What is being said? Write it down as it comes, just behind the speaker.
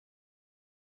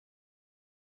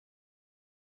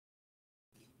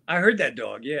I heard that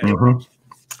dog. Yeah. Mm-hmm.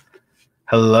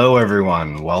 Hello,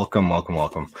 everyone. Welcome, welcome,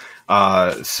 welcome.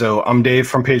 So I'm Dave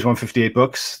from Page 158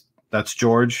 Books. That's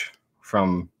George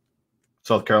from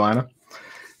South Carolina.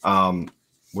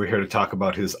 We're here to talk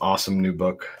about his awesome new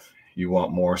book, You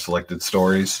Want More Selected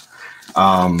Stories.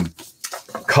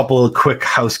 Couple of quick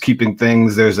housekeeping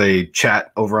things. There's a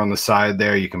chat over on the side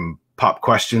there. You can pop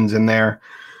questions in there.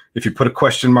 If you put a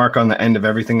question mark on the end of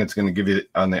everything, it's going to give you,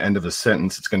 on the end of a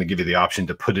sentence, it's going to give you the option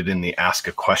to put it in the Ask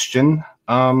a Question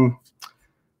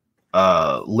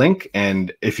link.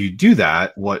 And if you do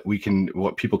that, what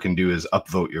people can do is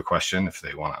upvote your question if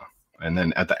they want to. And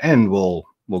then at the end, we'll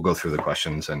go through the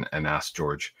questions and ask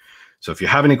George. So if you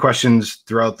have any questions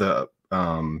throughout the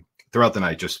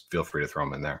night, just feel free to throw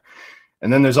them in there.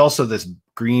 And then there's also this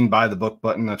green buy the book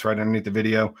button that's right underneath the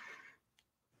video.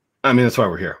 I mean, that's why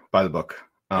we're here. Buy the book.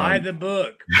 Buy the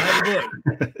book. Buy the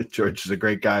book. George is a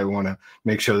great guy. We want to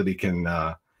make sure that he can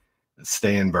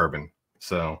stay in bourbon.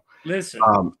 So listen,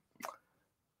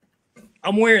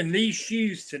 I'm wearing these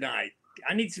shoes tonight.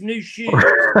 I need some new shoes.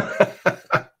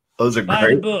 Those are Buy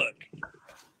great. the book.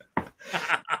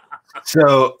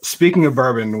 So speaking of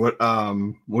bourbon,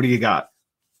 what do you got?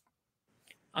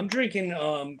 I'm drinking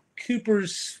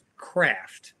Cooper's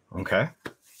Craft. Okay,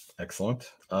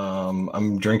 excellent.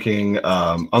 I'm drinking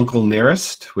Uncle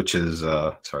Nearest, which is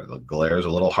sorry, the glare is a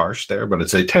little harsh there, but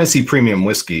it's a Tennessee premium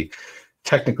whiskey.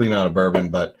 Technically not a bourbon,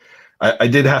 but I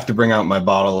did have to bring out my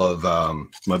bottle of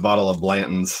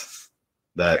Blanton's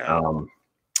that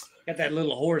got that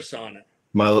little horse on it.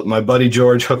 My buddy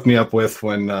George hooked me up with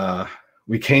when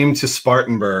we came to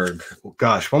Spartanburg.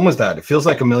 Gosh, when was that? It feels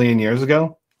like a million years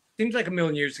ago. Seems like a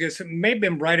million years ago. So it may have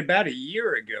been right about a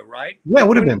year ago, right? Yeah, it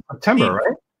would have been September,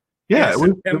 right? Yeah,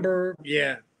 September.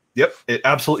 Yeah. Yep, it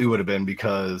absolutely would have been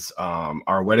because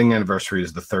our wedding anniversary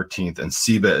is the 13th, and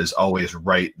SIBA is always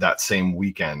right that same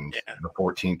weekend, the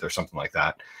 14th or something like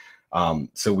that.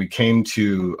 So we came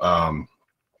to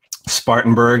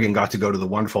Spartanburg and got to go to the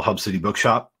wonderful Hub City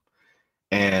Bookshop,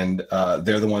 and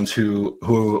they're the ones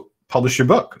who published your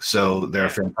book. So they're a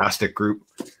fantastic group.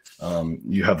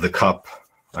 You have the cup,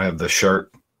 I have the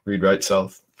shirt. Read Right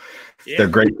South. Yeah. They're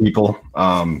great people.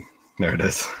 There it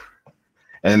is.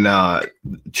 And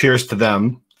cheers to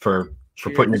them for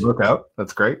putting your book out.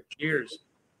 That's great. Cheers.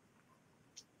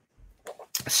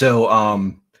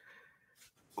 So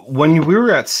when we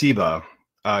were at SIBA,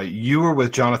 you were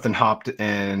with Jonathan Hopt,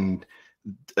 and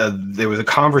there was a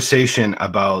conversation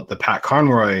about the Pat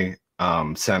Conroy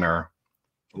Center.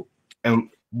 And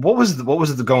what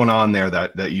was going on there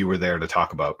that you were there to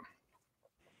talk about?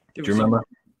 Do you remember?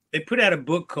 They put out a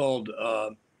book called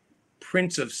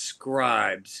Prince of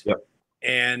Scribes. Yep.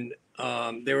 And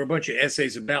there were a bunch of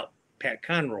essays about Pat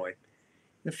Conroy.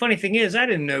 The funny thing is, I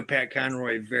didn't know Pat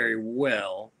Conroy very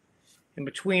well. And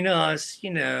between us,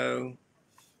 you know,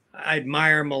 I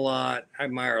admire him a lot. I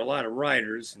admire a lot of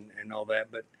writers and all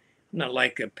that, but I'm not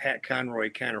like a Pat Conroy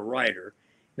kind of writer.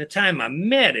 The time I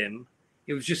met him,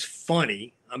 it was just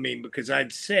funny. I mean, because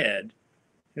I'd said,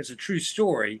 it's a true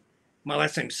story, my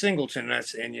last name's Singleton,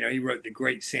 and you know, he wrote The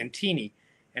Great Santini.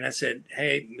 And I said,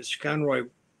 hey, Mr. Conroy,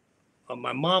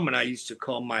 my mom and I used to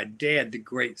call my dad the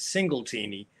Great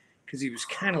Singletini because he was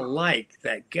kind of like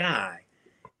that guy.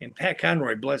 And Pat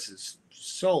Conroy, bless his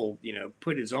soul, you know,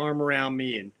 put his arm around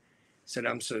me and said,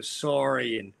 I'm so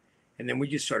sorry. And then we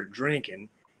just started drinking.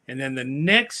 And then the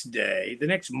next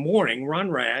morning,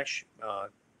 Ron Rash,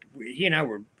 he and I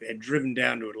had driven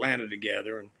down to Atlanta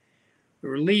together, and we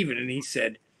were leaving, and he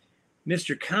said,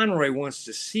 Mr. Conroy wants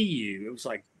to see you. It was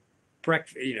like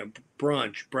breakfast, you know,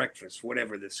 brunch, breakfast,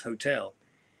 whatever, this hotel.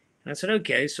 And I said,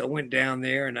 okay. So I went down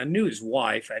there, and I knew his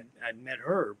wife. I'd met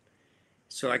her.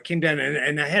 So I came down,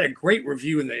 and I had a great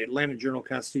review in the Atlanta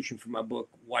Journal-Constitution for my book,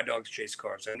 Why Dogs Chase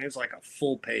Cars. And it was like a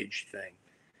full-page thing.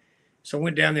 So I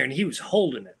went down there, and he was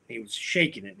holding it. He was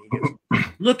shaking it. And he goes,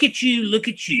 look at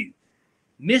you,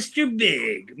 Mr.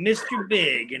 Big, Mr.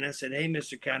 Big. And I said, hey,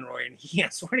 Mr. Conroy. And I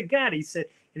swear to God, he said,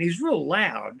 and he's real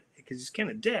loud because he's kind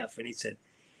of deaf. And he said,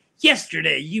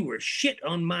 yesterday you were shit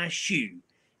on my shoe,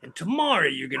 and tomorrow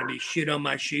you're going to be shit on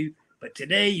my shoe, but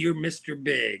today you're Mr.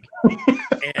 Big.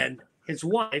 And his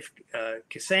wife,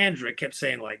 Cassandra, kept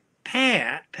saying like,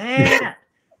 Pat,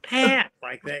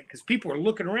 like that, because people were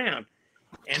looking around.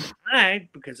 And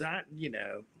because I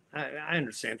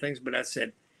understand things, but I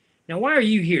said, now, why are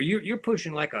you here? You're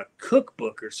pushing like a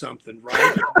cookbook or something,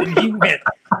 right? And he went,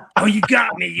 oh, you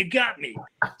got me.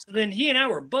 So then he and I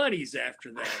were buddies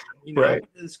after that. You know, right.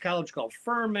 This college called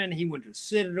Furman. He went to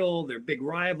Citadel. They're big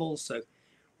rivals. So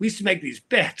we used to make these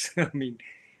bets. I mean,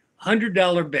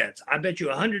 $100 bets. I bet you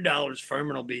 $100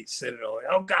 Furman will beat Citadel.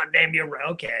 Oh, goddamn, you're right.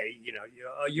 Okay.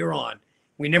 You're on.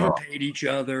 We never paid each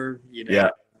other. Yeah,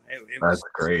 it that's was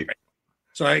great.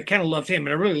 So I kind of loved him,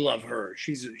 and I really love her.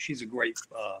 She's a great,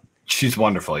 she's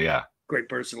wonderful. Yeah, great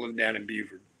person. Lived down in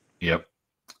Beaufort. Yep.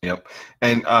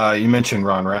 And you mentioned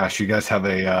Ron Rash. You guys have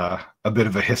a bit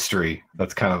of a history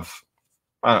that's kind of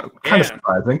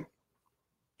surprising.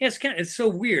 Yeah, it's so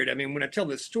weird. I mean, when I tell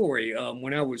this story,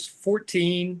 when I was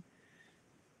 14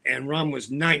 and Ron was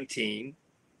 19,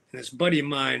 and this buddy of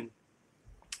mine,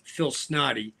 Phil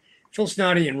Snoddy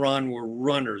and Ron were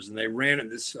runners, and they ran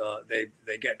at this.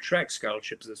 They got track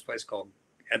scholarships at this place called,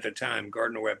 at the time,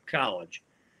 Gardner-Webb College.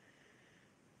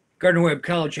 Gardner-Webb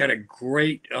College had a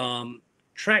great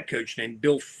track coach named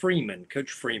Bill Freeman,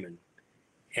 Coach Freeman,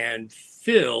 and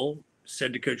Phil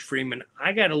said to Coach Freeman,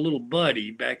 I got a little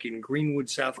buddy back in Greenwood,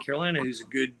 South Carolina, who's a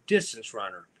good distance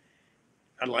runner.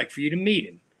 I'd like for you to meet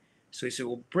him. So he said,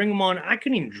 well, bring him on. I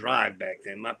couldn't even drive back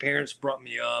then. My parents brought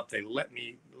me up. They let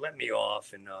me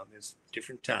off, and it's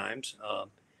different times.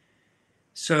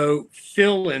 So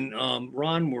Phil and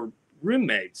Ron were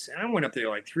roommates. And I went up there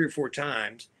like 3 or 4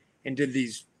 times and did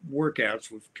these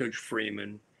workouts with Coach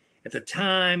Freeman. At the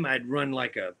time, I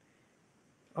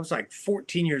was like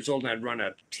 14 years old, and I'd run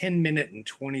a 10-minute and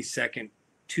 20-second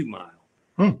 2-mile.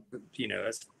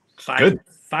 That's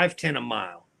 5:10 a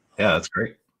mile. Yeah, that's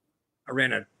great. I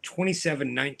ran a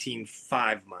 27:19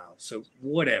 5 miles. So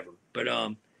whatever. But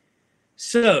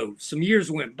so some years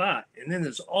went by, and then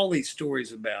there's all these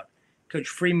stories about Coach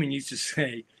Freeman used to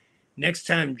say, next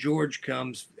time George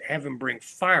comes, have him bring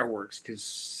fireworks, because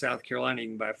South Carolina, you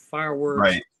can buy fireworks.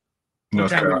 Right. One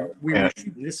time we were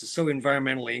shooting, this is so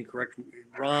environmentally incorrect.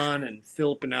 Ron and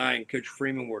Philip and I and Coach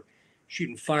Freeman were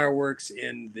shooting fireworks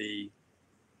in the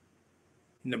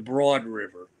Broad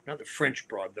River, not the French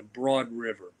Broad, the Broad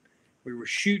River. We were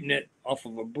shooting it off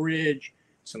of a bridge.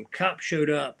 Some cops showed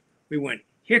up. We went,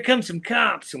 here come some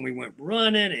cops, and we went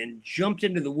running and jumped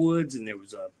into the woods, and there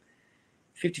was a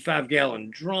 55-gallon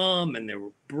drum, and there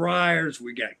were briars.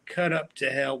 We got cut up to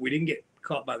hell. We didn't get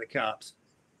caught by the cops.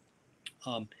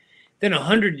 Then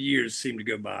 100 years seemed to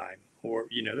go by, or,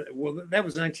 that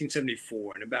was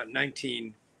 1974, and about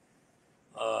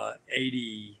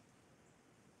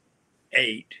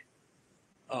 1988,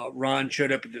 Ron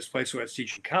showed up at this place where I was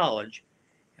teaching college,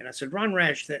 and I said, Ron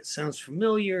Rash, that sounds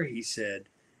familiar. He said,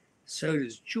 so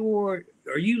does George.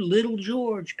 Are you little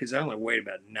George? Because I only weighed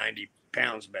about 90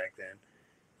 pounds back then.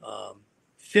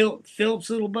 Philip's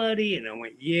little buddy? And I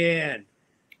went, yeah. And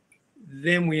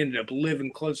then we ended up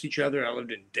living close to each other. I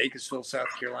lived in Dacusville, South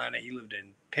Carolina. He lived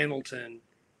in Pendleton,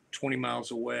 20 miles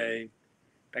away.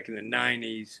 Back in the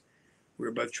 90s, we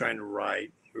were both trying to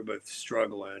write. We were both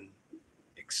struggling,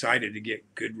 excited to get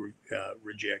good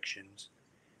rejections.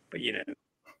 But,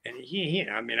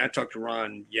 and I talked to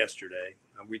Ron yesterday.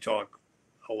 We talk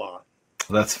a lot.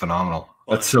 That's phenomenal.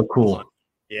 That's so cool.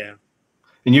 Yeah.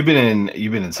 And you've been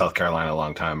in South Carolina a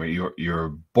long time. You're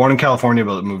born in California,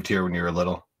 but moved here when you were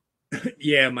little.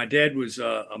 Yeah, my dad was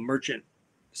a merchant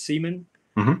seaman.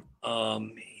 Mm-hmm.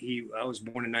 I was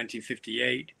born in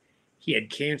 1958. He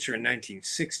had cancer in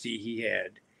 1960.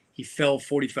 He fell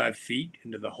 45 feet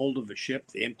into the hold of a ship,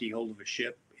 the empty hold of a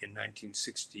ship, in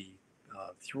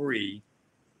 1963.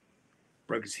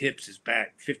 Broke his hips, his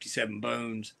back, 57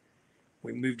 bones.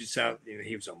 We moved to South.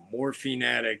 He was a morphine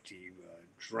addict. He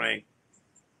drank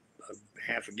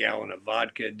half a gallon of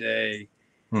vodka a day,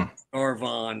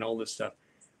 Arvon, all this stuff.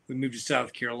 We moved to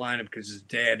South Carolina because his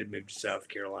dad had moved to South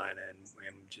Carolina, and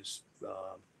just he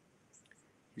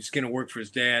was going to work for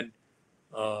his dad.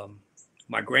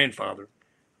 My grandfather,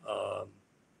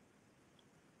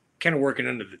 kind of working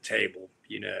under the table,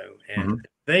 and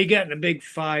they got in a big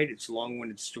fight. It's a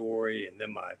long-winded story. And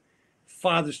then my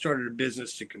father started a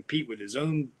business to compete with his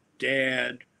own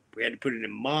dad. We had to put it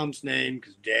in mom's name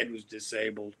because dad was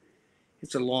disabled.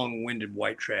 It's a long-winded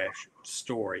white trash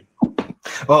story.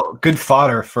 Well, good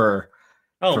fodder for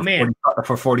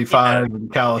 45 in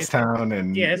Callistown,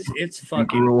 and it's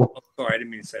fucking. Oh, sorry, I didn't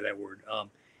mean to say that word.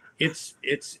 It's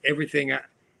everything. I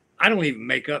don't even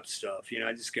make up stuff.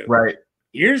 I just go right.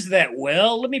 Here's that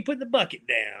well. Let me put the bucket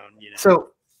down.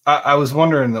 So I was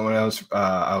wondering that when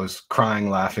I was crying,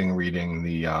 laughing, reading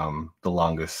the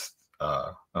longest.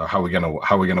 How are we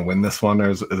gonna win this one? Or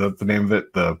is that the name of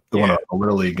it? The one, a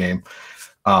Little League game.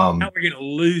 How are we gonna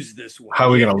lose this one? How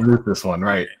are we gonna lose this one?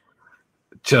 Right.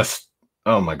 Just,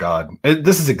 oh my God.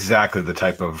 This is exactly the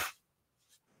type of,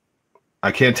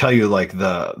 I can't tell you, like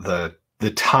the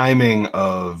timing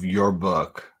of your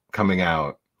book coming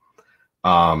out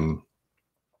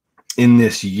in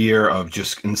this year of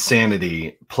just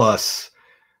insanity, plus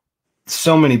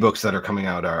so many books that are coming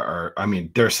out are, I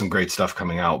mean, there's some great stuff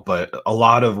coming out, but a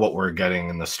lot of what we're getting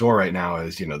in the store right now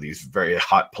is, you know, these very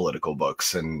hot political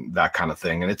books and that kind of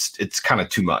thing. And it's kind of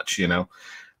too much, you know.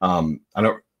 I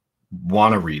don't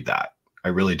want to read that. I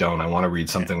really don't. I want to read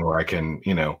something where I can,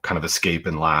 you know, kind of escape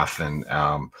and laugh. And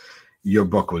your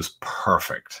book was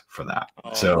perfect for that.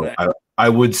 Oh, so I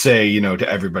would say, you know, to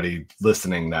everybody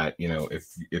listening that, you know,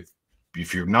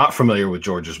 if you're not familiar with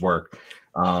George's work,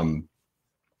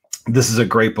 this is a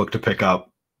great book to pick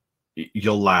up.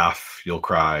 You'll laugh, you'll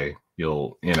cry,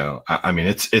 you know, I mean,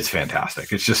 it's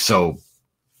fantastic. It's just so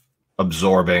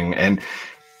absorbing. And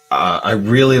I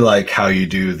really like how you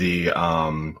do the,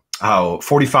 how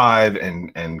 45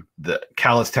 and the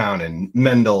Callistown and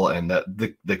Mendel and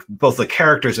the both the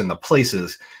characters and the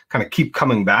places kind of keep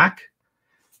coming back.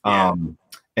 Yeah.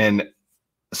 And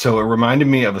so it reminded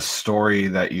me of a story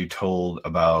that you told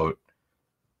about,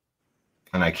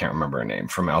 and I can't remember her name,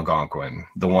 from Algonquin,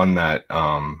 the one that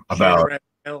about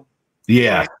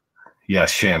yes,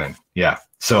 Shannon. Yeah.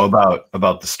 So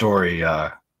about the story,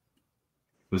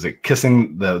 was it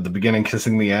kissing the beginning,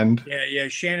 kissing the end? Yeah.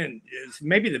 Shannon is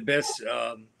maybe the best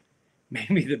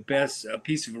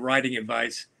piece of writing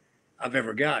advice I've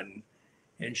ever gotten.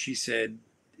 And she said,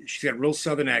 she's got a real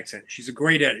Southern accent. She's a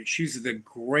great editor. She's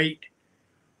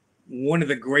one of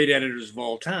the great editors of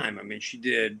all time. I mean,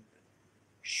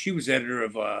 she was editor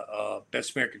of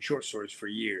Best American Short Stories for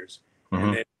years,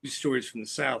 and then Stories from the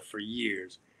South for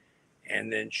years.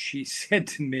 And then she said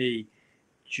to me,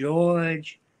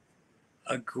 George,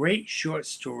 a great short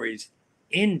story's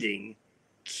ending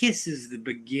kisses the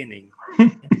beginning.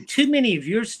 Too many of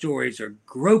your stories are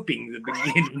groping the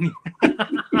beginning.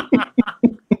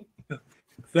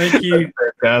 Thank you.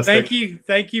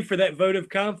 Thank you for that vote of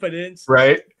confidence.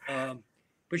 Right.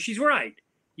 But she's right.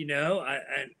 You know,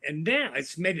 and now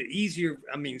it's made it easier.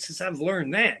 I mean, since I've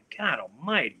learned that, God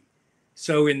almighty.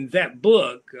 So in that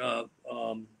book,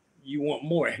 You Want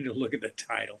More, I had to look at the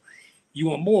title. You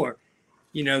Want More,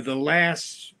 you know, the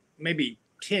last maybe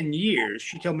 10 years,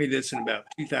 she told me this in about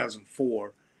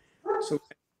 2004. So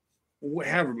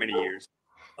however many years,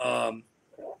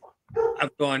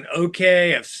 I've gone,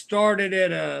 okay, I've started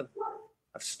at a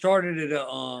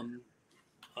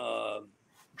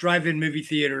drive-in movie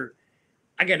theater.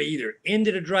 I got to either end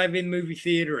at a drive-in movie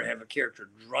theater or have a character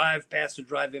drive past a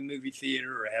drive-in movie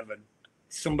theater or have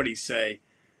somebody say,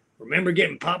 remember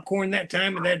getting popcorn that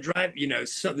time at that drive? You know,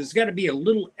 so there's got to be a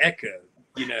little echo,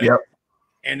 you know. Yep.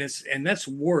 And that's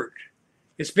worked.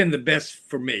 It's been the best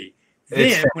for me.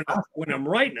 Then when I'm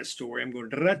writing a story, I'm going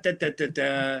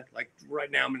like right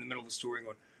now I'm in the middle of a story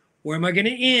going, where am I going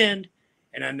to end?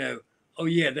 And I know, oh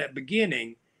yeah, that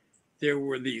beginning, there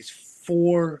were these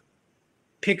 4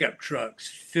 pickup trucks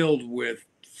filled with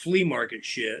flea market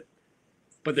shit,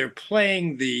 but they're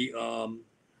playing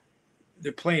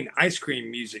ice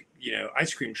cream music, you know,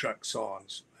 ice cream truck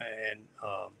songs, and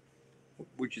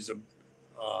which is a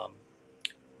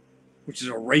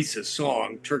racist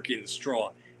song, Turkey in the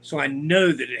Straw. So I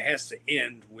know that it has to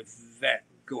end with that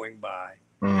going by.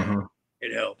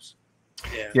 It helps.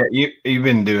 Yeah. You've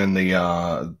been doing the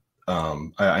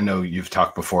I know you've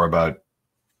talked before about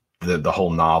the whole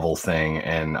novel thing,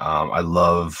 and I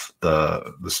love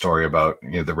the story about, you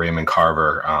know, the Raymond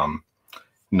Carver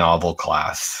novel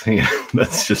class. You know,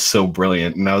 that's just so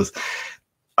brilliant. And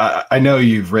I know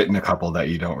you've written a couple that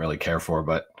you don't really care for,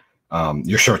 but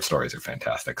your short stories are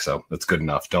fantastic. So that's good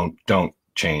enough. Don't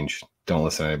change. Don't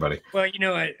listen to anybody. Well, you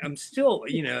know, I'm still,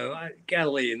 you know,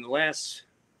 golly, in the last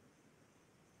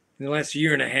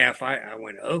year and a half, I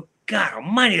went, oh God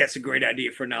almighty, that's a great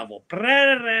idea for a novel. And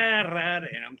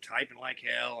I'm typing like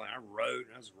hell, and I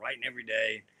was writing every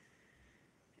day.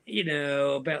 You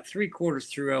know, about 3/4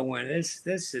 through, I went,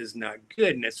 this is not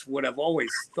good. And it's what I've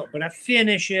always thought, but I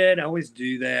finish it. I always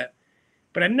do that,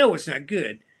 but I know it's not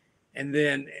good. And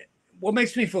then what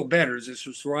makes me feel better is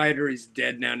this writer, he's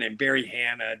dead now, named Barry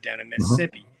Hanna down in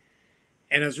Mississippi.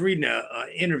 And I was reading an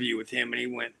interview with him, and he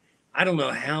went, I don't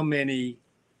know how many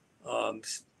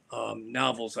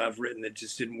novels I've written that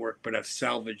just didn't work, but I've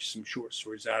salvaged some short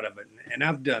stories out of it. And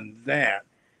I've done that.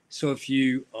 So if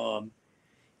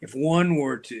one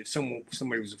were to,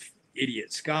 somebody was an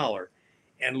idiot scholar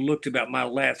and looked about my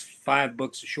last 5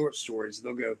 books of short stories,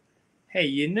 they'll go, hey,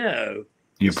 you know,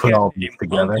 you put all these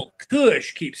together. Uncle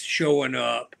Kush keeps showing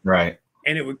up. Right.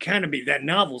 And it would kind of be, that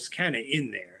novel's kind of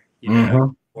in there, you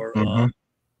know, or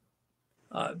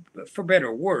but for better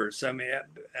or worse. I mean,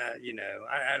 you know,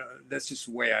 I don't, that's just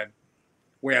the way I've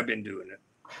been doing it.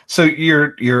 So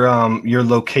your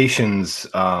locations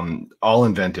all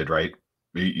invented, right?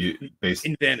 Based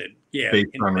invented, yeah,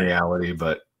 based on reality,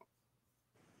 but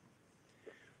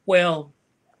Well,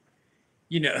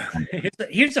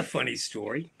 here's a funny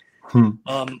story. Hmm.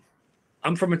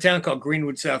 I'm from a town called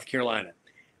Greenwood, South Carolina.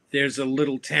 There's a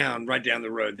little town right down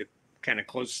the road. The kind of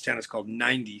closest town is called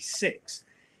 96.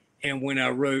 And when I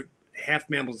wrote Half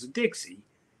Mammals of Dixie,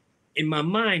 in my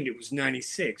mind it was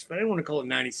 96, but I didn't want to call it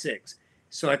 96.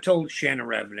 So I told Shannon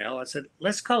Ravenel, I said,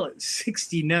 let's call it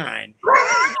 69.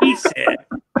 He said,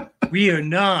 we are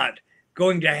not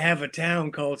going to have a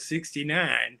town called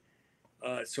 69.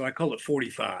 So I called it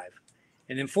 45.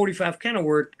 And then 45 kind of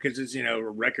worked because it's, a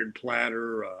record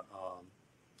platter,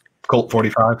 Colt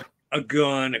 45. A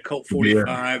gun, a Colt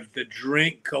 45, the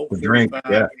drink, Colt 45. Drink,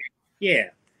 yeah. Yeah.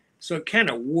 So it kind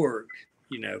of worked,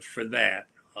 for that.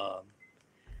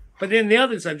 But then the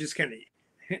others, I've just kind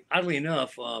of, oddly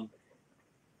enough,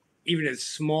 even as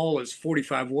small as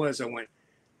 45 was, I went,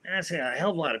 that's a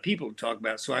hell of a lot of people to talk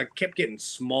about. So I kept getting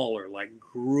smaller, like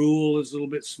Gruel is a little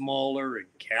bit smaller, and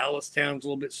Callistown's a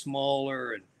little bit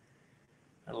smaller, and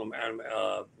I don't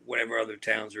know, whatever other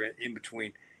towns are in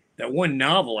between. That one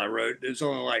novel I wrote, there's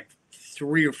only like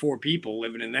 3 or 4 people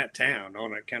living in that town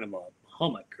on a kind of a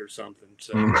hummock or something.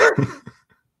 So,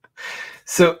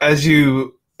 so as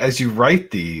you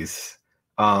write these,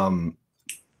 I'd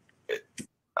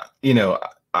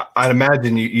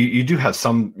imagine you do have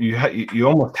some. You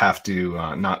almost have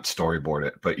to not storyboard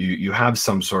it, but you have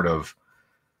some sort of.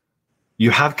 You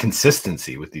have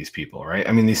consistency with these people, right?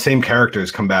 I mean, these same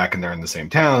characters come back and they're in the same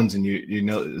towns, and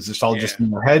is this all just in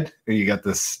your head, or you got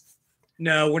this?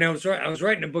 No, when I was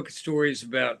writing a book of stories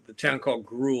about the town called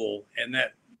Gruel, and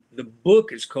that the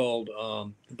book is called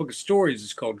the book of stories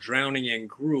is called Drowning in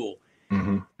Gruel.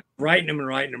 Mm-hmm. Writing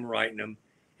them,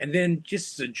 and then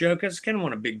just as a joke, I was kind of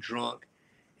on a big drunk,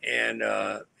 and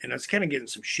I was kind of getting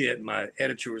some shit. My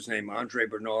editor was named Andre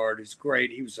Bernard. He's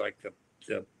great. He was like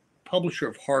the publisher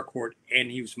of Harcourt, and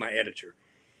he was my editor.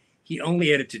 He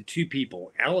only edited 2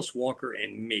 people, Alice Walker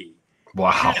and me.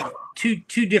 Wow. Two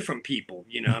different people,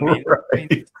 I mean.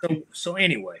 Right. So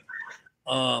anyway,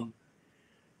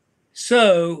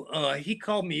 so he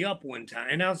called me up one time,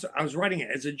 and I was writing it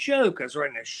as a joke. I was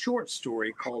writing a short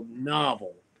story called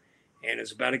Novel, and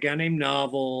it's about a guy named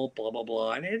Novel, blah, blah,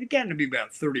 blah. And it had gotten to be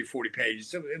about 30 or 40 pages.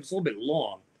 So it was a little bit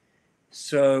long.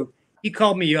 So he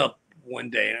called me up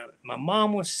one day, and my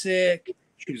mom was sick.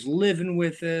 She was living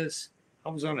with us. I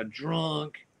was on a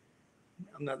drunk.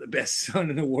 I'm not the best son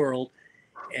in the world.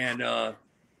 And I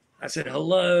said,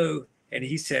 hello. And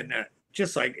he said, no,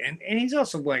 just like, and he's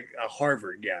also like a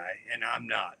Harvard guy, and I'm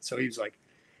not. So he was like,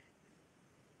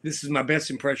 this is my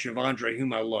best impression of Andre,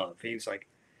 whom I love. And he's like,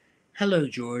 hello,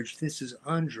 George. This is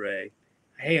Andre.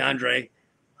 Hey, Andre.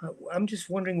 I'm just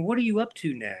wondering, what are you up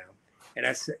to now? And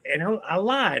I said, and I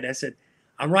lied. I said,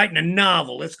 I'm writing a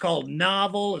novel. It's called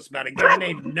Novel. It's about a guy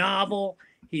named Novel.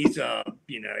 He's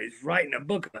he's writing a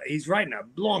book. He's writing a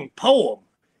long poem.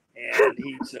 And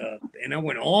and I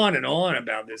went on and on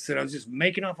about this, and I was just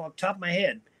making off the top of my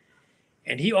head.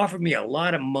 And he offered me a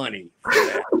lot of money for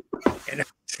that. And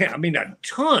I mean, a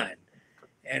ton.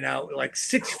 And like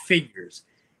 6 figures.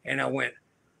 And I went,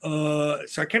 so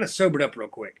I kind of sobered up real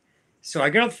quick. So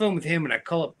I got on the phone with him, and I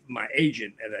call up my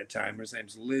agent at that time. Her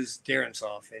name's Liz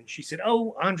Darensoff. And she said,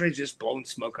 oh, Andre's just blowing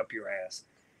smoke up your ass.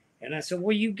 And I said,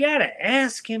 well, you got to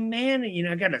ask him, man.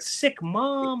 I got a sick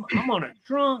mom. I'm on a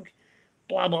drunk,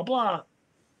 blah, blah, blah.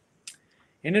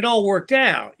 And it all worked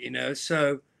out,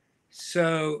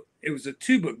 So it was a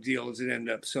 2-book deal as it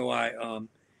ended up. So I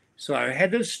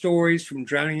had those stories from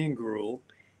Drowning in Gruel.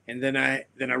 And then I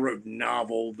wrote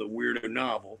Novel, the weirdo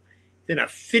novel. Then I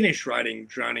finished writing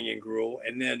Drowning in Gruel,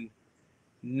 and then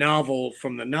Novel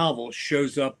from the novel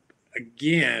shows up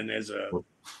again as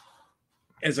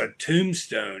a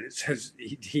tombstone. It says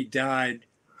he died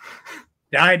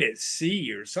at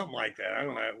sea or something like that. I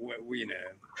don't know what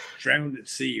drowned at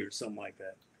sea or something like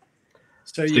that.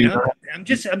 So I'm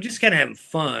just kind of having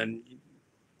fun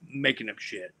making up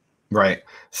shit. Right.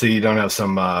 So you don't have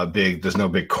some there's no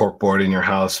big corkboard in your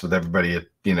house with everybody,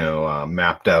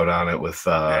 mapped out on it with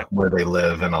where they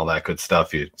live and all that good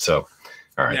stuff. All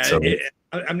right. Yeah, so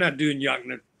I'm not doing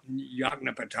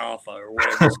Yoknapatawpha or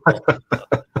whatever it's called.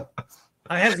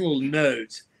 I have little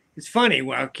notes. It's funny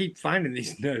when I keep finding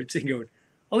these notes and going,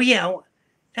 oh yeah,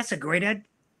 that's a great idea.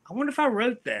 I wonder if I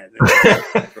wrote that.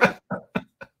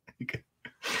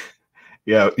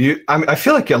 Yeah, I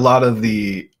feel like a lot of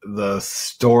the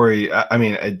story. I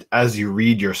mean, as you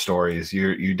read your stories,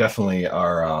 you definitely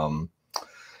are.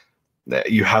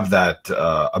 You have that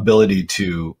ability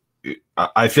to.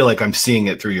 I feel like I'm seeing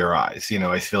it through your eyes.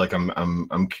 I feel like I'm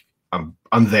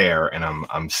there and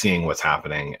I'm seeing what's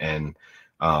happening, and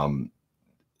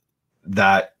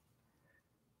that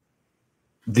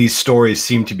these stories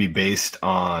seem to be based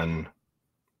on,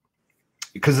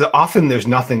 because often there's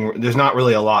not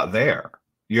really a lot there.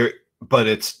 But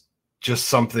it's just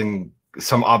some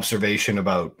observation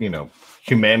about,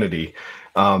 humanity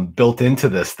built into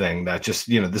this thing that just,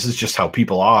 this is just how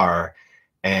people are.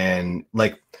 And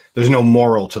like, there's no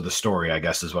moral to the story, I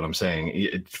guess is what I'm saying.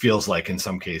 It feels like in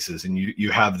some cases, and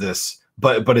you have this,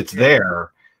 but it's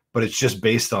there, but it's just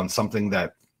based on something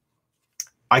that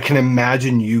I can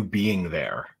imagine you being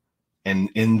there and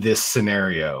in this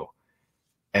scenario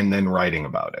and then writing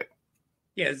about it.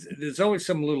 Yeah, there's always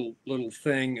some little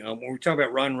thing. When we talk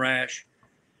about Ron Rash,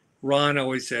 Ron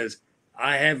always says,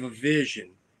 I have a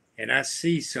vision and I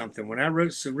see something. When I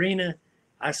wrote Serena,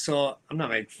 I'm not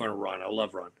making fun of Ron. I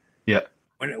love Ron. Yeah.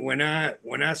 When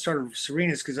I started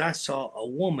Serena's, because I saw a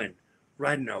woman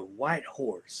riding a white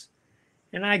horse.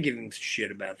 And I give him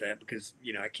shit about that because,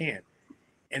 I can't.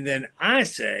 And then I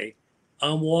say,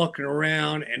 I'm walking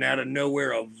around and out of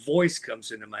nowhere, a voice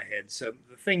comes into my head. So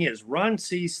the thing is, Ron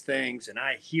sees things and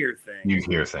I hear things. You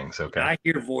hear things, okay. I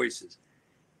hear voices.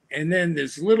 And then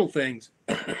there's little things.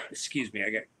 Excuse me, I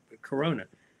got corona.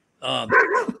 In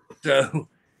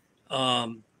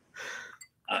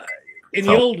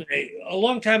the old day, a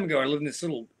long time ago, I lived in this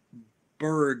little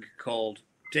burg called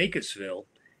Dacusville.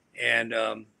 And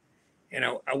I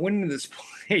went into this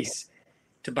place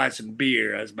to buy some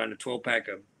beer. I was buying a 12-pack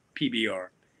of PBR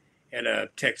at a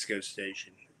Texaco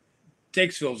station.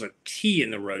 Dacusville's a T in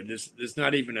the road. There's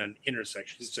not even an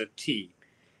intersection. It's a T.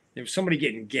 There was somebody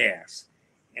getting gas,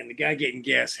 and the guy getting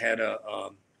gas had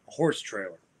a horse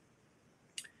trailer.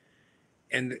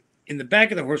 And in the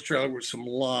back of the horse trailer were some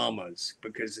llamas,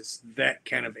 because it's that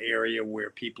kind of area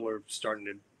where people are starting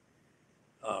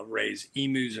to raise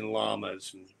emus and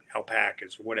llamas and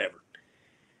alpacas or whatever.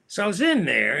 So I was in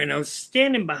there and I was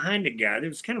standing behind a guy. There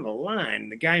was kind of a line.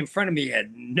 The guy in front of me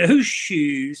had no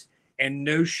shoes and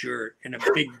no shirt and a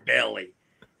big belly.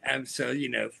 And so,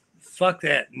 fuck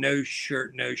that no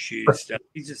shirt, no shoes stuff.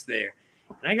 He's just there.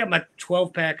 And I got my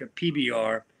 12-pack of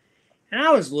PBR and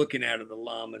I was looking out at the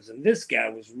llamas, and this guy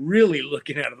was really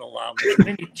looking out at the llamas. And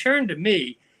then he turned to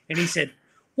me and he said,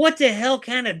 what the hell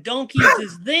kind of donkeys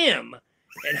is them?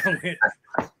 And I went,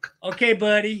 okay,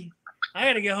 buddy, I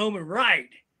got to go home and write.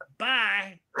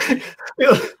 Bye. Did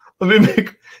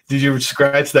you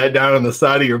scratch that down on the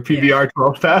side of your PBR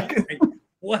 12-pack?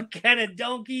 What kind of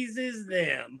donkeys is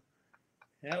them?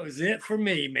 That was it for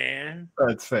me, man.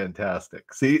 That's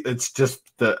fantastic. See, it's just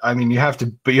you have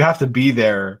to be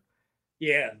there.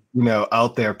 Yeah.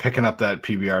 Out there picking up that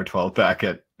PBR 12-pack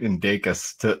in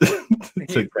Dacus to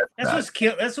get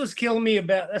that's what's killing me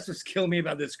about this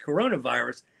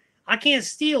coronavirus. I can't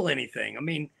steal anything. I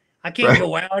mean, I can't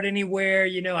go out anywhere.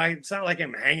 It's not like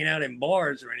I'm hanging out in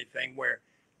bars or anything where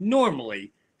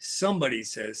normally somebody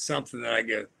says something that I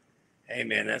go, hey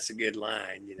man, that's a good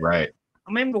line. Right.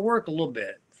 I'm able to work a little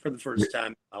bit for the first time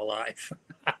in my life.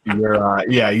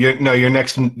 Your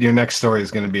next story is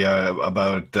going to be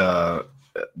about the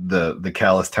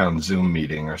Callistown Zoom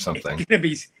meeting or something.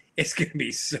 It's gonna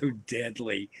be so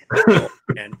deadly. Oh,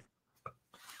 man.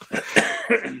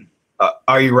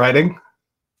 Are you writing?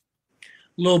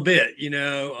 A little bit,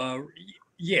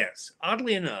 yes,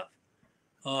 oddly enough.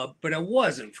 But I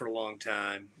wasn't for a long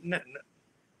time.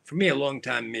 For me, a long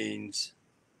time means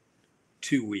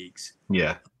 2 weeks.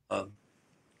 Yeah.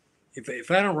 If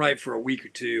I don't write for a week or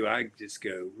two, I just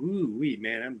go, ooh, wee,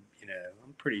 man, I'm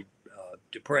pretty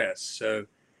depressed. So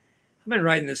I've been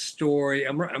writing this story.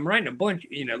 I'm writing a bunch.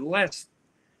 The last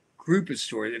group of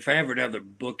stories. If I ever have a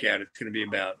book out, it's going to be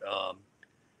about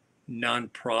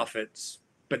nonprofits,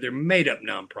 but they're made up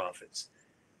nonprofits.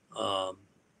 I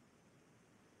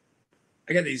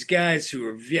got these guys who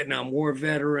are Vietnam War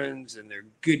veterans, and they're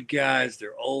good guys.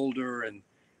 They're older, and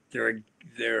they're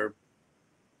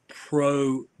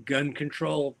pro gun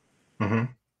control.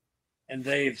 Mm-hmm. And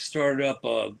they've started up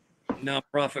a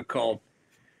nonprofit called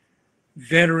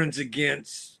Veterans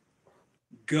Against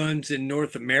Guns in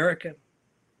North America,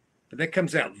 but that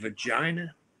comes out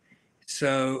vagina.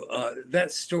 So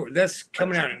that's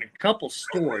coming out in a couple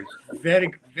stores.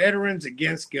 Veterans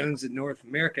Against Guns in North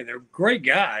America. They're great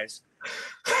guys.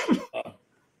 I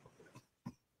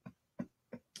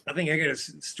think I got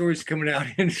stories coming out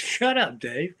in. Shut up,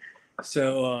 Dave.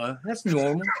 So that's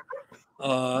normal.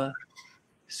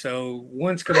 So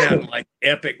one's coming out in like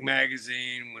Epic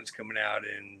magazine, one's coming out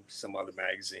in some other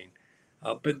magazine.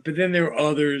 But then there are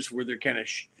others where they're kind of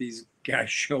these guys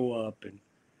show up, and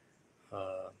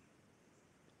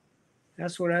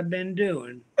that's what I've been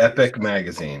doing. Epic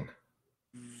magazine.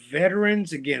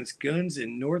 Veterans Against Guns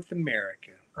in North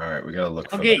America. All right, we gotta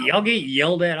look. I'll get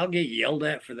yelled at. I'll get yelled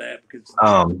at for that because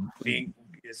being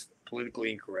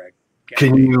politically incorrect.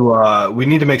 Can you? We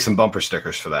need to make some bumper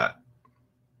stickers for that.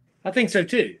 I think so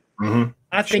too. Mm-hmm.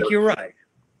 I think you're right.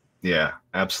 Yeah,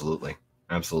 absolutely.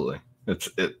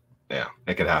 Yeah,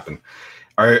 it could happen.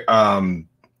 All right.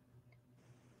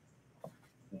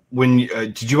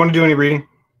 Did you want to do any reading?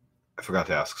 I forgot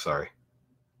to ask. Sorry.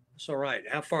 It's all right.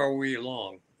 How far are we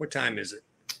along? What time is it?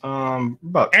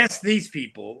 About ask these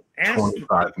people.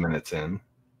 25 minutes in.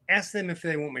 Ask them if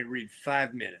they want me to read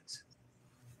 5 minutes.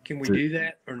 Can we do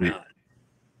that or not?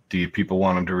 Do you people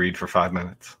want them to read for 5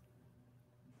 minutes?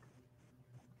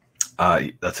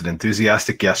 That's an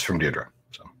enthusiastic yes from Deirdre.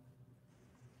 So.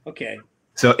 Okay.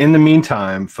 So in the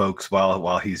meantime, folks,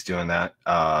 while he's doing that,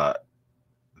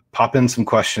 pop in some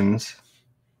questions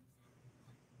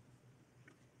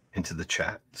into the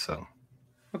chat. So.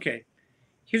 Okay.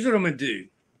 Here's what I'm going to do.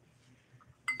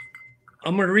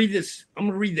 I'm going to read this. I'm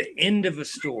going to read the end of a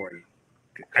story.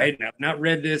 Okay. I've not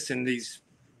read this in these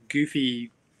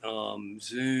goofy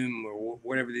Zoom or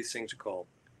whatever these things are called.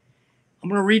 I'm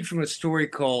going to read from a story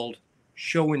called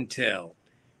Show and Tell.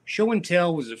 Show and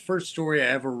Tell was the first story I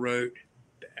ever wrote.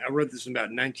 I wrote this in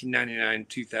about 1999,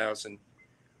 2000,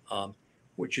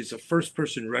 which is a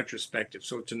first-person retrospective.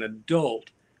 So it's an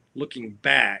adult looking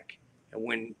back at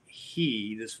when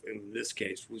he, in this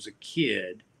case, was a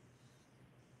kid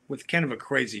with kind of a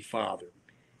crazy father.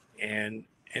 And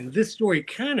this story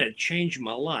kind of changed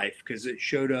my life because it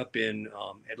showed up in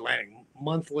Atlantic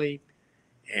Monthly.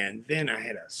 And then I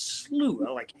had a slew,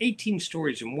 like 18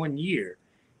 stories in 1 year,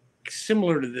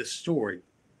 similar to this story.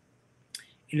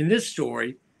 And in this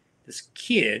story, this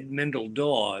kid, Mendel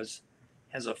Dawes,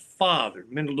 has a father.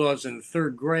 Mendel Dawes in the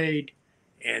 3rd grade,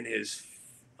 and his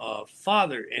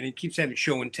father, and he keeps having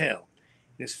show and tell.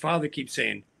 And his father keeps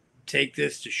saying, take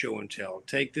this to show and tell,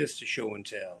 take this to show and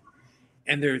tell.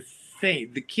 And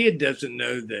the kid doesn't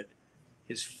know that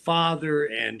his father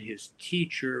and his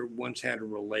teacher once had a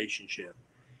relationship,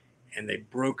 and they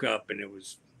broke up, and it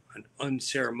was an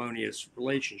unceremonious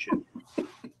relationship.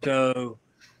 So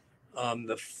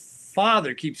the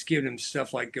father keeps giving him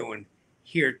stuff like going,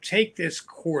 here, take this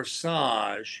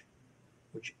corsage,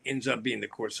 which ends up being the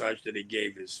corsage that he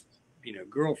gave his,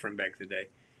 girlfriend back in the day.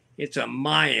 It's a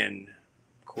Mayan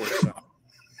corsage.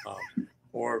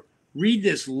 Or read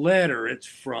this letter. It's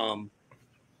from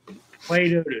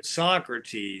Plato to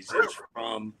Socrates. It's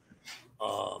from,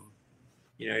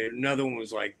 another one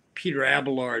was like Peter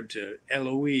Abelard to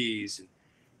Eloise.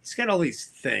 He's got all these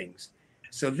things.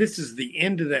 So this is the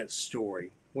end of that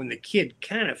story when the kid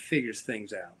kind of figures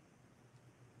things out.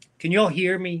 Can y'all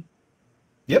hear me?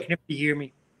 Yep. Can you hear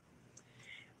me?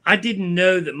 I didn't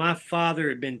know that my father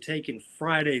had been taking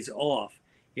Fridays off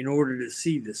in order to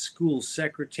see the school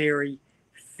secretary,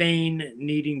 feign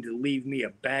needing to leave me a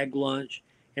bag lunch,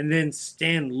 and then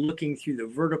stand looking through the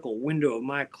vertical window of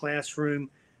my classroom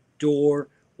door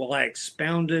while I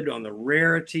expounded on the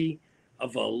rarity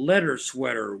of a letter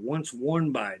sweater once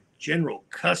worn by General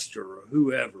Custer or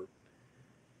whoever.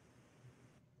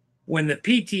 When the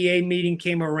PTA meeting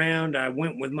came around, I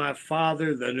went with my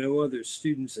father, though no other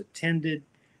students attended.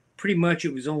 Pretty much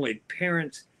it was only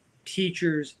parents,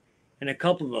 teachers, and a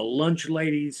couple of the lunch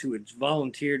ladies who had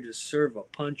volunteered to serve a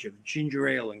punch of ginger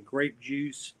ale and grape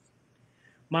juice.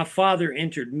 My father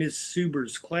entered Miss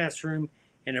Suber's classroom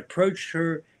and approached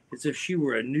her as if she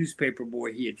were a newspaper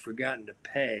boy he had forgotten to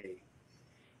pay.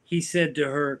 He said to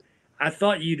her, I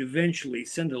thought you'd eventually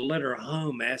send a letter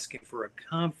home asking for a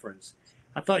conference.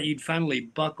 I thought you'd finally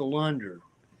buckle under.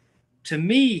 To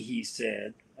me, he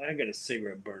said, I got a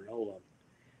cigarette burn, hold on.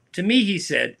 To me, he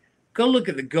said, go look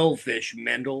at the goldfish,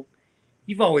 Mendel.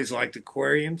 You've always liked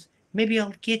aquariums. Maybe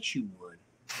I'll get you one.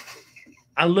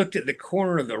 I looked at the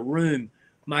corner of the room.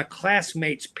 My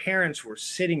classmates' parents were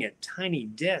sitting at tiny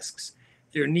desks,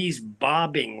 their knees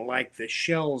bobbing like the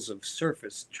shells of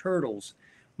surface turtles.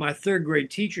 My 3rd grade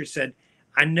teacher said,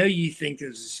 I know you think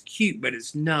this is cute, but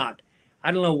it's not.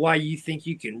 I don't know why you think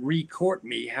you can re-court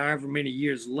me however many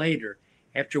years later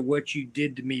after what you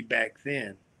did to me back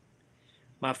then.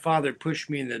 My father pushed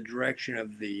me in the direction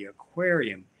of the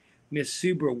aquarium. Miss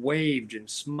Suber waved and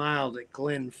smiled at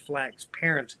Glenn Flack's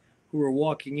parents who were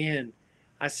walking in.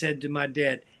 I said to my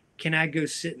dad, can I go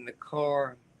sit in the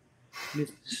car?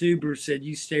 Miss Suber said,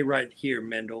 you stay right here,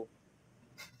 Mendel.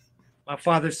 My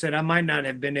father said, I might not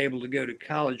have been able to go to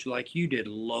college like you did,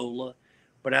 Lola,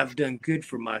 but I've done good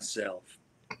for myself.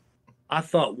 I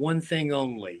thought one thing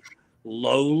only,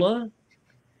 Lola?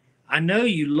 I know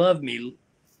you love me.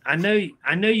 I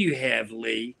know you have,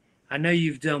 Lee. I know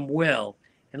you've done well.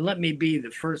 And let me be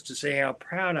the first to say how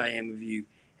proud I am of you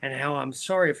and how I'm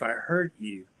sorry if I hurt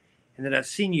you and that I've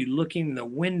seen you looking in the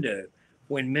window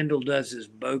when Mendel does his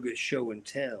bogus show and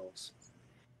tells.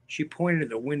 She pointed at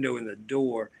the window in the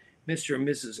door. Mr. and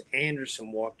Mrs.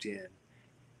 Anderson walked in.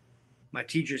 My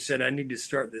teacher said I need to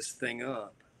start this thing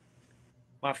up.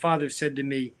 My father said to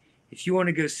me, if you want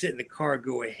to go sit in the car,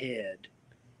 go ahead.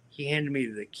 He handed me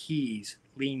the keys,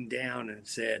 leaned down, and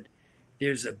said,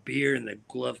 there's a beer in the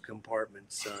glove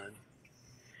compartment, son.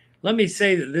 Let me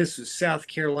say that this was South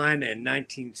Carolina in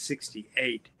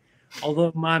 1968.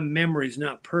 Although my memory is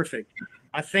not perfect,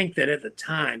 I think that at the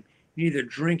time, neither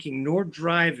drinking nor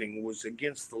driving was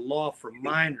against the law for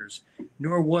minors,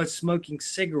 nor was smoking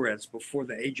cigarettes before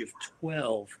the age of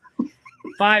 12.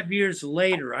 5 years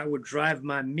later, I would drive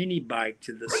my mini bike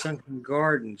to the Sunken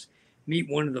Gardens, meet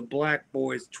one of the black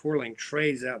boys twirling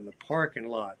trays out in the parking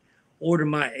lot, order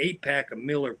my 8-pack of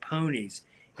Miller ponies,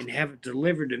 and have it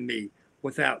delivered to me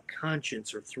without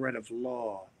conscience or threat of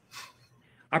law.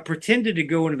 I pretended to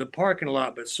go into the parking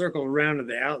lot, but circled around to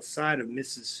the outside of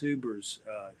Mrs. Huber's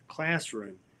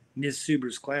classroom. Miss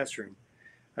Huber's classroom.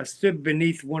 I stood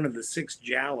beneath one of the 6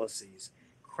 jalousies,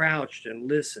 crouched and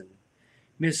listened.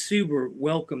 Miss Huber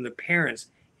welcomed the parents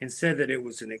and said that it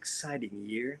was an exciting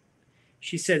year.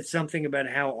 She said something about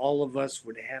how all of us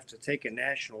would have to take a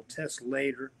national test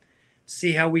later,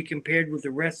 see how we compared with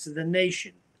the rest of the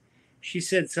nation. She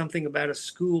said something about a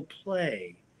school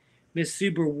play. Miss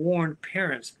Huber warned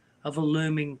parents of a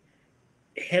looming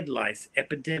head lice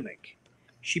epidemic.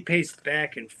 She paced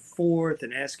back and forth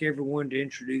and asked everyone to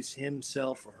introduce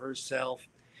himself or herself.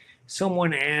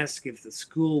 Someone asked if the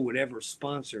school would ever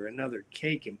sponsor another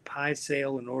cake and pie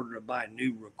sale in order to buy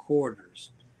new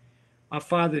recorders. My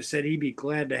father said he'd be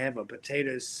glad to have a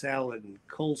potato salad and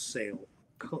coleslaw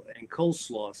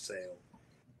sale.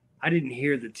 I didn't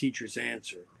hear the teacher's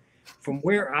answer. From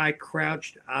where I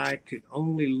crouched, I could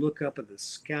only look up at the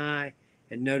sky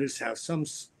and notice how some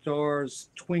stars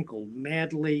twinkled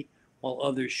madly while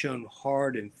others shone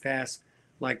hard and fast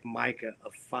like mica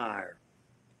of fire.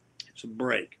 It's a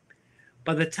break.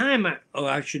 By the time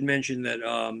I should mention that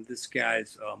this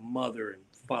guy's mother and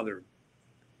father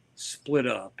split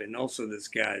up, and also this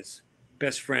guy's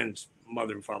best friend's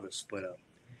mother and father split up.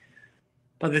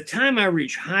 By the time I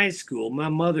reached high school, my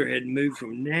mother had moved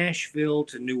from Nashville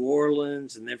to New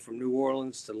Orleans and then from New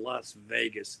Orleans to Las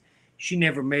Vegas. She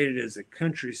never made it as a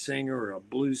country singer or a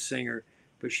blues singer,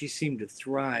 but she seemed to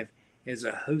thrive as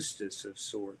a hostess of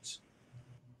sorts.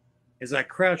 As I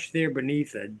crouched there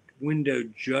beneath a window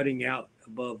jutting out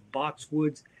above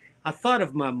boxwoods, I thought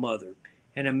of my mother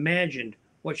and imagined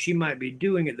what she might be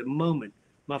doing at the moment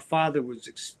my father was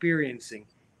experiencing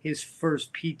his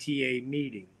first PTA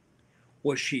meeting.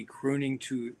 Was she crooning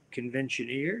to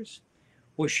conventioneers?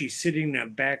 Was she sitting in a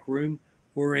back room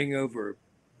worrying over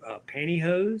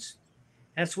pantyhose?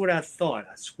 That's what I thought,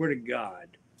 I swear to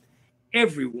God.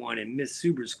 Everyone in Miss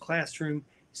Huber's classroom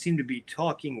seemed to be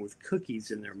talking with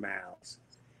cookies in their mouths.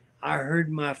 I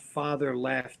heard my father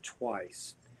laugh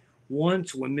twice.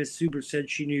 Once when Miss Huber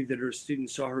said she knew that her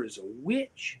students saw her as a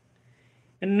witch,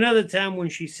 and another time when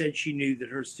she said she knew that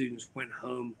her students went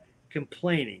home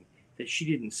complaining that she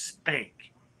didn't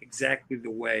spank exactly the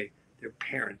way their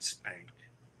parents spanked.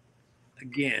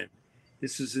 Again,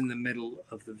 this was in the middle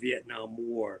of the Vietnam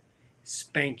War.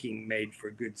 Spanking made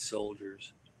for good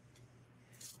soldiers.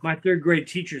 My 3rd grade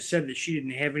teacher said that she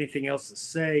didn't have anything else to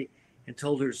say and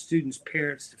told her students'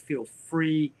 parents to feel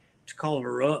free to call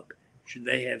her up should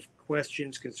they have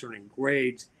questions concerning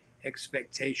grades,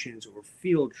 expectations, or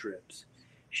field trips.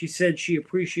 She said she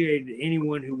appreciated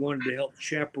anyone who wanted to help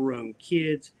chaperone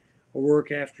kids or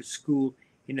work after school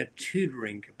in a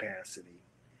tutoring capacity.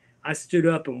 I stood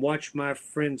up and watched my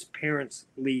friends' parents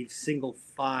leave single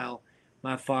file,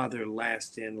 my father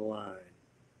last in line.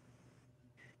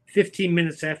 15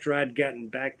 minutes after I'd gotten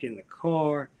back in the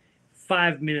car,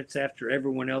 5 minutes after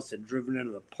everyone else had driven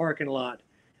into the parking lot,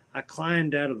 I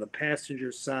climbed out of the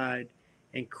passenger side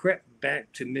and crept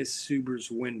back to Miss Huber's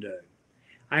window.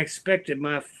 I expected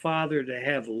my father to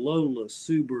have Lola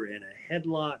Huber in a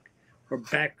headlock or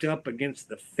backed up against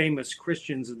the famous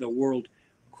Christians of the world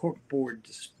corkboard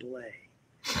display.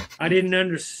 I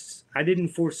didn't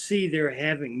foresee their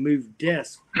having moved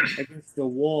desks against the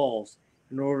walls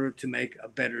in order to make a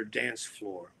better dance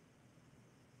floor.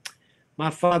 My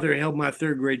father held my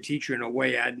 3rd grade teacher in a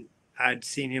way I'd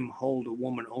seen him hold a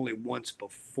woman only once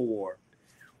before.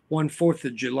 One 4th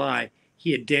of July,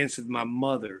 he had danced with my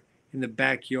mother in the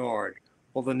backyard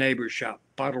while the neighbors shot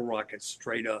bottle rockets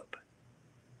straight up.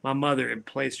 My mother had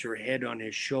placed her head on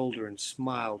his shoulder and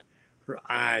smiled, her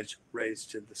eyes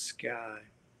raised to the sky.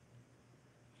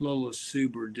 Lola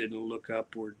Huber didn't look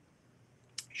upward.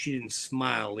 She didn't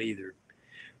smile either.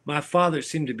 My father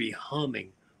seemed to be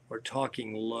humming or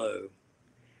talking low.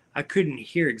 I couldn't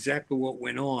hear exactly what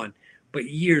went on, but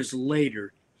years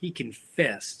later, he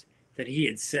confessed that he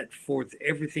had set forth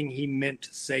everything he meant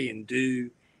to say and do,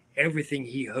 everything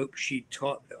he hoped she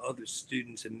taught the other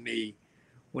students and me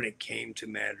when it came to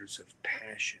matters of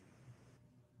passion.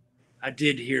 I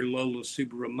did hear Lola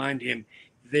Super remind him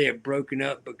they had broken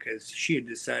up because she had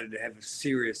decided to have a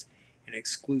serious and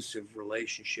exclusive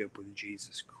relationship with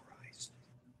Jesus Christ.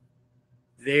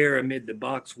 There, amid the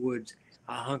boxwoods,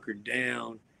 I hunkered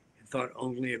down and thought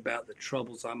only about the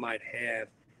troubles I might have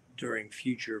during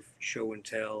future show and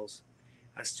tells.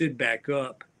 I stood back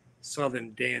up, saw them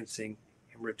dancing,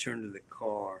 and returned to the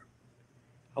car.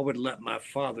 I would let my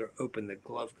father open the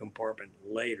glove compartment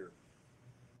later.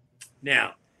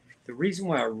 Now, the reason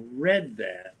why I read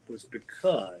that was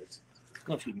because, I don't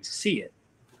know if you can see it.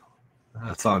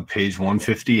 That's on page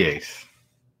 158.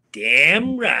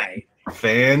 Damn right.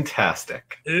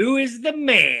 Fantastic. Who is the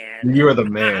man? You are the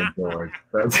man, George.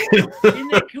 Isn't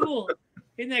that cool?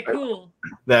 Isn't that cool?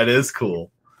 That is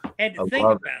cool. Had to think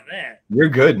about that. You're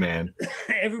good, man.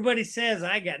 Everybody says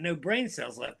I got no brain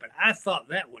cells left, but I thought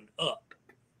that one up.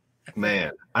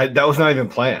 Man, that was not even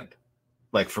planned.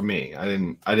 Like for me, I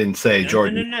didn't say, No,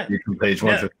 George, no. you can page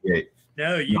 158.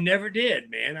 No, you never did,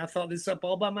 man. I thought this up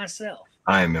all by myself.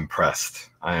 I am impressed.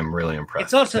 I am really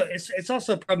impressed. It's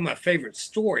also probably my favorite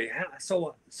story.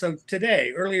 So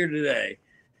earlier today,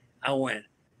 I went,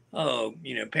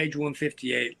 page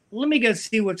 158. Let me go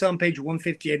see what's on page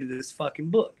 158 of this fucking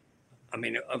book. I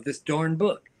mean, of this darn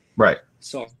book. Right.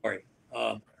 Sorry.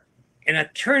 And I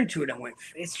turned to it. I went,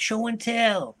 it's show and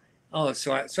tell. Oh,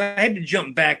 so I had to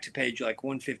jump back to page like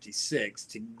 156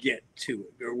 to get to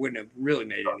it, or it wouldn't have really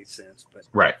made any sense. But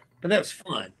right. But that was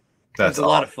fun. That's a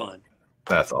lot of fun.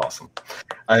 That's awesome.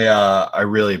 I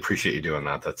really appreciate you doing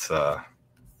that. That's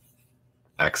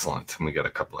excellent. And we got a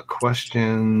couple of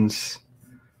questions.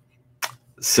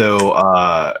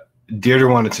 So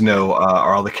Deirdre wanted to know,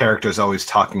 are all the characters always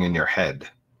talking in your head?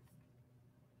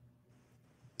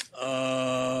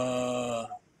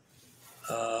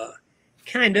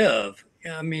 Kind of.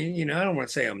 I mean, I don't want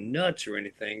to say I'm nuts or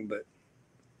anything, but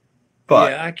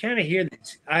yeah, I kind of hear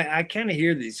these. I kind of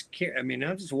hear these. I mean,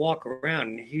 I just walk around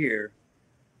and hear,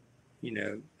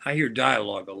 I hear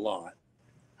dialogue a lot.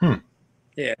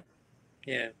 Yeah.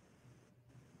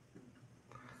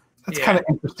 That's kind of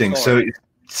interesting. Sorry.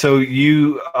 So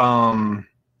you,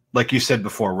 like you said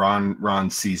before, Ron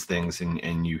sees things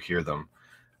and you hear them.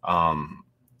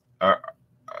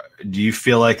 Do you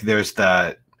feel like there's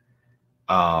that?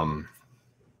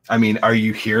 I mean, are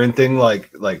you hearing things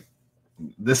like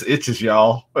this itches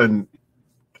y'all, and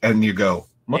you go,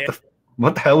 what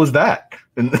the hell was that?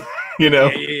 And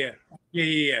Yeah.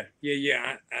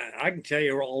 I can tell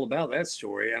you all about that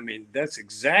story. I mean, that's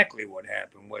exactly what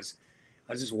happened. Was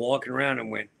I was just walking around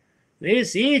and went,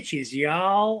 this itches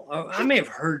y'all. I may have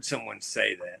heard someone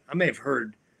say that. I may have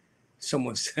heard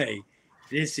someone say,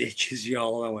 this itches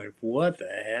y'all. I went, what the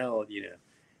hell?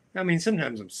 I mean,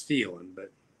 sometimes I'm stealing,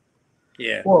 but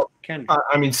yeah. Well, kind of.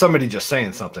 I mean, somebody just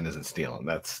saying something isn't stealing.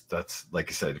 That's like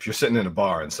you said. If you're sitting in a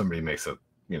bar and somebody makes a,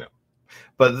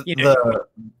 but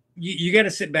you got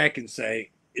to sit back and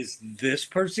say, is this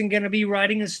person going to be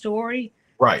writing a story?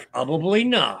 Right. Probably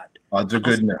not. Odds are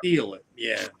good now. Steal it.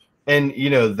 Yeah. And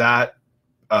that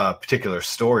particular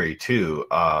story too.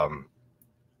 I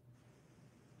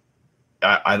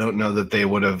don't know that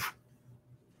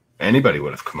anybody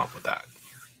would have come up with that.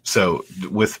 So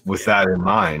with that in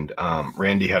mind,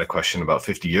 Randy had a question about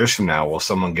 50 years from now, will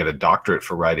someone get a doctorate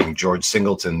for writing George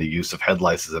Singleton, The Use of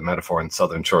Headlights as a Metaphor in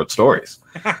Southern Short Stories?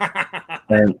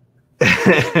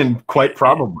 and quite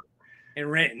probably.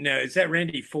 And no, is that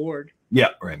Randy Ford? Yeah,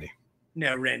 Randy.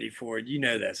 No, Randy Ford,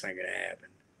 that's not going to happen.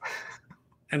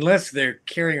 Unless they're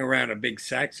carrying around a big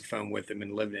saxophone with them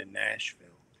and living in Nashville.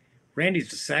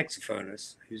 Randy's a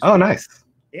saxophonist. Nice.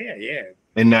 Yeah.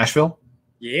 In Nashville?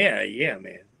 Yeah,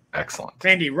 man. Excellent.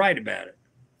 Randy, write about it.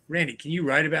 Randy, can you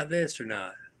write about this or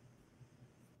not?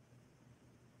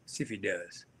 See if he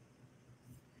does.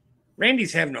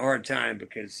 Randy's having a hard time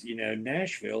because,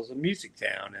 Nashville's a music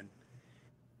town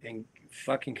and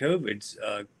fucking COVID's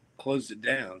closed it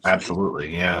down. So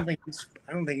absolutely, yeah. I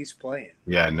don't think he's playing.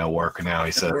 Yeah, no work now,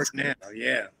 he says. Work now,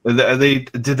 yeah.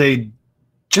 Did they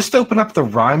just open up the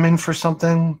Ryman for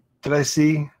something? Did I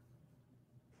see?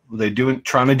 Were they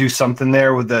trying to do something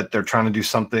there with that? They're trying to do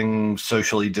something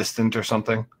socially distant or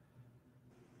something?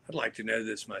 I'd like to know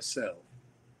this myself.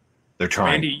 They're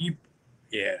trying. Randy,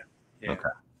 yeah. Okay.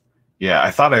 Yeah,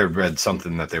 I thought I read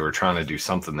something that they were trying to do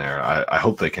something there. I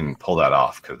hope they can pull that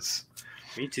off because.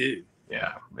 Me too.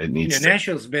 Yeah, it needs.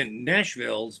 Nashville's been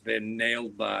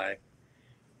nailed by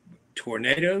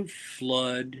tornado,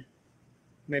 flood,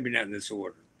 maybe not in this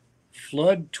order.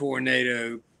 Flood,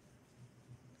 tornado,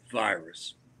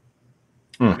 virus.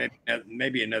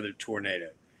 Maybe another tornado.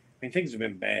 I mean, things have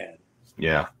been bad.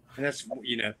 Yeah. And that's,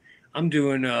 I'm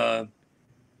doing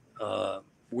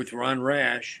with Ron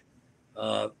Rash,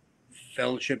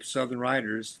 Fellowship of Southern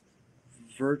Writers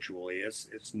virtually.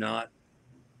 It's not.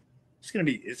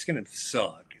 It's gonna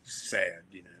suck. It's sad,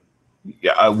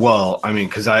 Yeah. Well, I mean,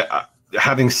 because I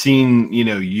having seen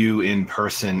you in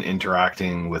person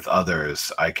interacting with others,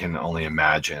 I can only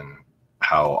imagine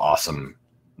how awesome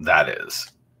that is.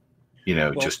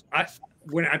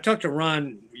 When I talked to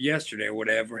Ron yesterday or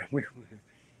whatever,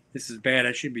 this is bad.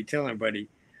 I should be telling everybody,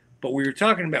 but we were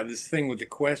talking about this thing with the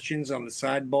questions on the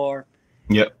sidebar.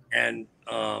 Yep. And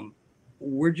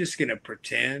we're just gonna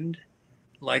pretend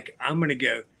like I'm gonna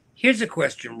go. Here's a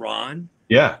question, Ron.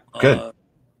 Yeah. Good.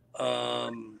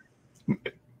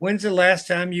 When's the last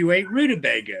time you ate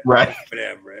rutabaga? Right.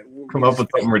 Whatever. Come up with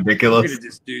something ridiculous. We're gonna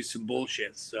just do some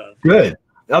bullshit stuff. Good.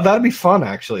 Oh, that'd be fun,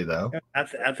 actually, though.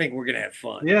 I think we're gonna have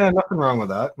fun. Yeah, nothing wrong with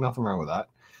that. Nothing wrong with that.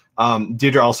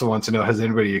 Deirdre also wants to know: has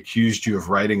anybody accused you of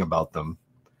writing about them?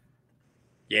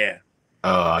 Yeah.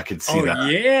 Oh, I could see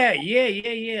that. Yeah.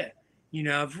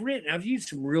 I've used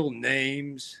some real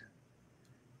names.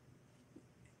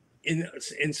 In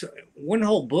one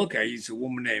whole book, I used a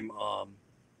woman named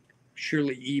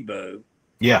Shirley Ebo.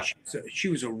 Yeah. She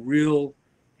was a real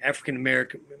African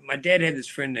American. My dad had this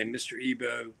friend named Mr.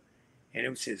 Ebo, and it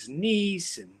was his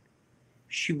niece, and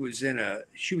she was in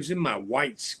my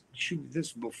whites.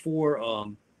 This was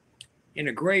before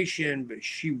integration, but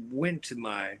she went to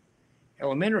my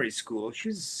elementary school. She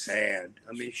was sad.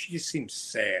 I mean, she just seemed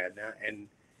sad, and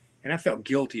I felt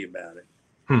guilty about it.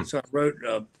 So I wrote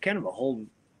kind of a whole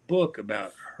book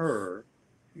about her.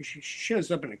 She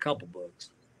shows up in a couple books.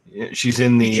 Yeah, she's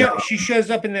in the. She shows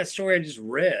up in that story I just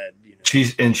read.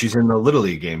 She's in the Little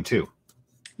League game too.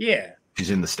 Yeah. She's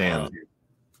in the stands.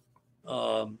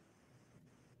 So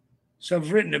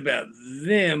I've written about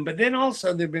them, but then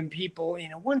also there've been people.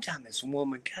 One time this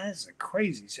woman, guys, are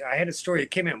crazy. So I had a story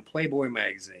that came out in Playboy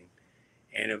magazine,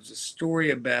 and it was a story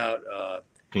about.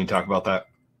 Can you talk about that?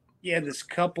 Yeah, this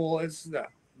couple.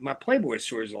 My Playboy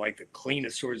stories are like the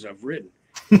cleanest stories I've written.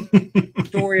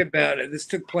 Story about it. This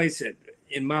took place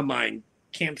in my mind,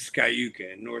 Camp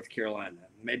Skyuka in North Carolina.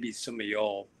 Maybe some of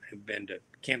y'all have been to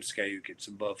Camp Skyuka. It's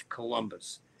above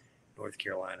Columbus, North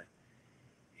Carolina.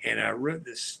 And I wrote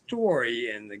this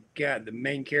story, and the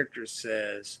main character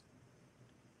says,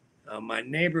 my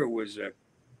neighbor was a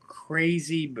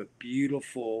crazy but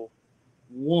beautiful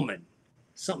woman.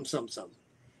 Something.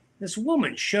 This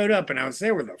woman showed up, and I was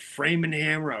there with a framing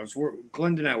hammer.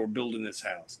 Glenda and I were building this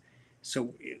house.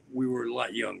 So we were a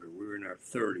lot younger. We were in our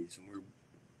 30s, and we were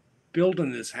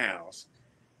building this house.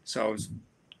 So I was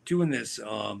doing this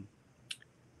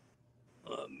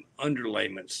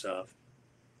underlayment stuff.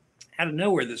 Out of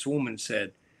nowhere, this woman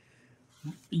said,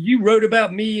 "You wrote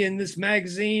about me in this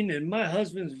magazine, and my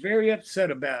husband's very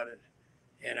upset about it."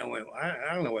 And I went,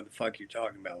 I don't know what the fuck you're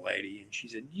talking about, lady. And she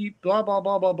said, "You blah, blah,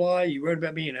 blah, blah, blah. You wrote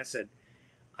about me." And I said,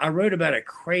 "I wrote about a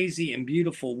crazy and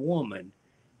beautiful woman,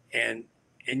 and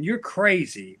you're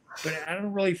crazy, but I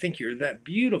don't really think you're that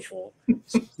beautiful."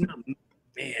 So it's not,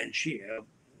 man,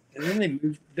 and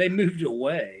then they moved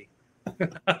away.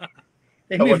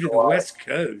 They moved to the West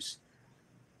Coast.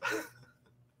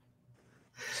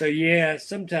 So yeah,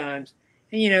 sometimes,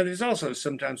 and there's also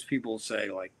sometimes people say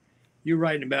like, "You're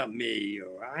writing about me,"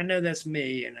 or "I know that's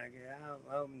me," and I go,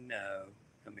 "Oh no."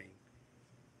 I mean,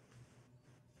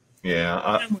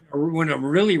 yeah. When I'm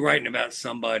really writing about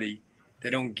somebody,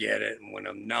 they don't get it, and when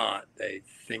I'm not, they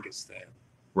think it's them.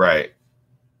 Right.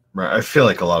 I feel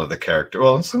like a lot of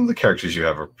some of the characters you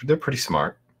have they're pretty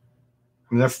smart.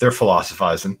 I mean, they're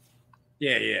philosophizing.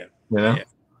 Yeah. Yeah.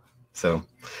 So,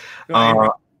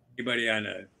 anybody I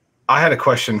know. I had a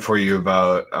question for you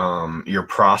about your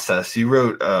process. You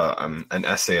wrote an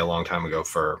essay a long time ago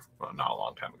not a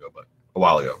long time ago, but a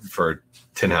while ago for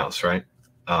Tin House, right?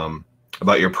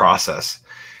 About your process.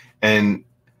 And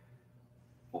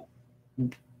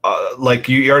like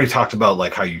you already talked about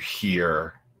like how you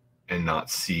hear and not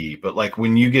see, but like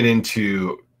when you get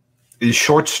into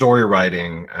short story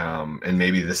writing, and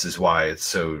maybe this is why it's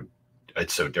so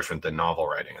different than novel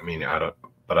writing. I mean, I don't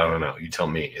know. You tell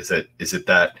me. Is it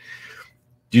that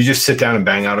do you just sit down and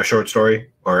bang out a short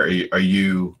story, or are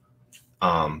you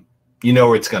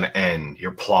where it's going to end?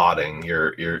 You're plotting.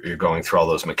 You're going through all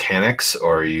those mechanics,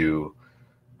 or are you?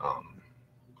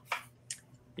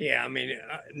 Yeah, I mean,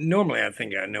 normally I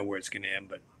think I know where it's going to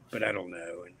end, but I don't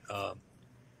know.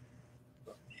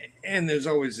 And there's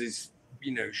always these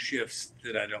shifts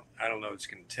that I don't know it's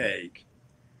going to take.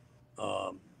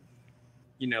 Um,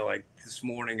 like this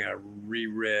morning I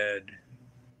reread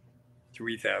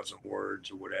 3,000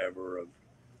 words or whatever of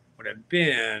what I've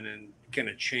been, and kind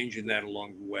of changing that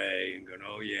along the way and going,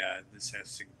 oh yeah, this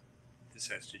has to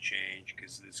change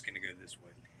because it's going to go this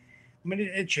way. I mean,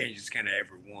 it changes kind of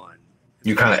every one.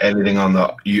 You kind of editing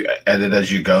you edit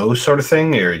as you go sort of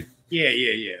thing, or yeah.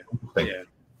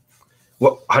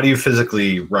 How do you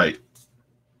physically write?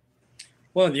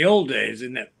 Well, in the old days,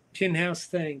 in that tin house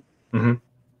thing, Mm-hmm.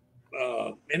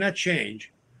 And I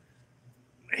change,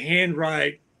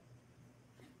 handwrite,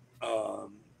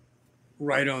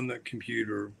 write on the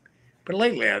computer. But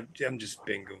lately, I'm just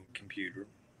bingo computer.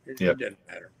 It doesn't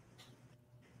matter.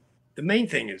 The main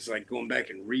thing is like going back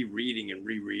and rereading and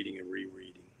rereading and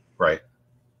rereading. Right.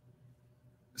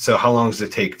 So how long does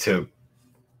it take to?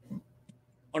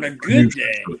 On a good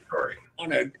day,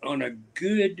 on a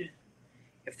good,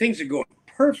 if things are going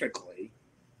perfectly,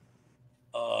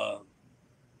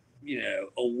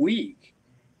 a week,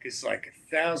 because like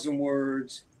 1,000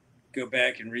 words, go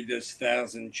back and read those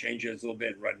 1,000, change those a little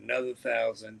bit, write another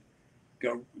 1,000,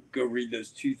 go read those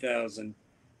 2,000.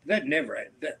 That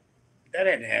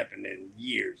hadn't happened in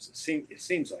years. It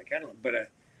seems like, I don't know,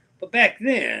 but back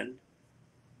then,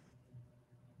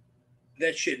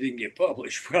 that shit didn't get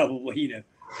published. Probably,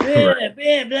 blah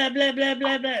blah blah blah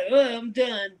blah blah. Oh, I'm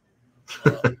done.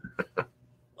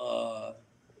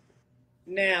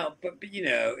 Now, but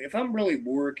if I'm really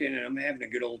working and I'm having a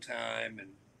good old time and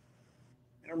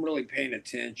I'm really paying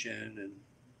attention,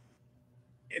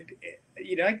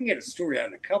 and I can get a story out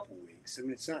in a couple weeks. I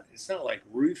mean, it's not like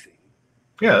roofing.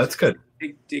 Yeah, that's good.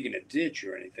 Digging a ditch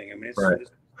or anything. I mean, right.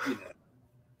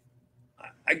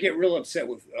 I get real upset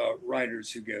with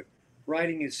writers who go,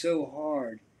 writing is so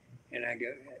hard, and I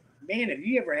go, man, have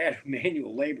you ever had a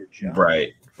manual labor job?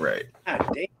 Right. God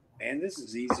damn, man, this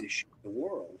is the easiest shit in the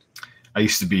world. I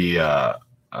used to be an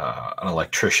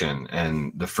electrician,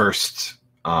 and the first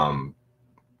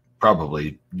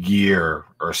probably year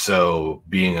or so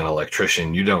being an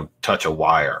electrician, you don't touch a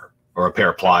wire or a pair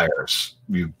of pliers.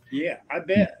 Yeah, I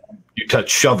bet. You touch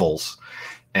shovels,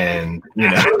 and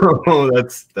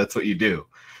that's what you do.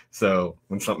 So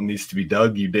when something needs to be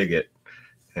dug, you dig it,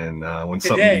 and when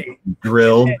something needs to be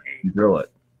drilled, you drill it.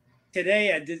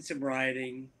 Today I did some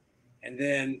writing, and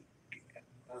then,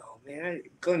 oh man,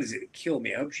 Glenda's gonna kill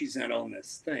me. I hope she's not on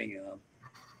this thing.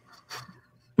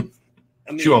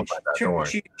 I mean, she won't find that, don't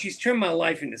worry. She's turned my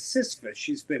life into Sisyphus.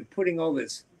 She's been putting all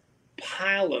this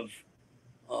pile of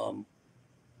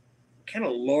kind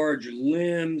of large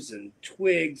limbs and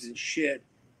twigs and shit,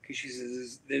 because she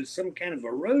says there's some kind of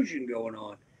erosion going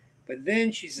on. But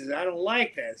then she says, I don't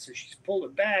like that. So she's pulled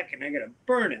it back, and I got to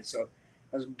burn it. So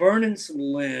I was burning some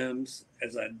limbs,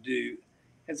 as I've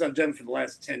done for the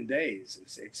last 10 days,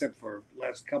 except for the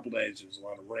last couple of days, there was a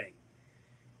lot of rain.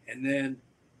 And then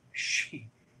she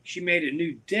made a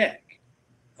new deck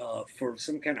for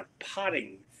some kind of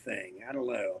potting thing. I don't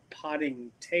know, a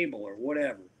potting table or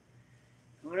whatever.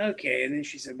 I went, okay. And then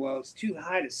she said, well, it's too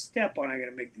high to step on. I got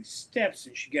to make these steps.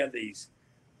 And she got these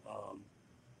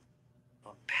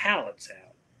pallets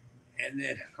out. And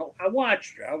then I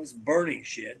watched her. I was burning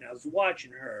shit, and I was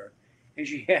watching her. And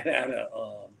she had out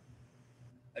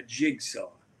a jigsaw.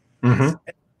 Mm-hmm.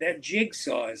 That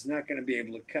jigsaw is not going to be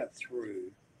able to cut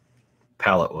through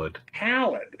pallet wood.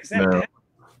 Because that's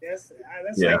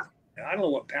yeah. like, I don't know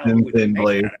what pallet wood thin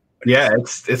blade. Yeah,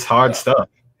 it's hard stuff.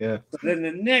 Yeah. So then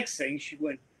the next thing she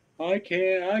went, I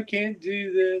can't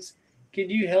do this. Can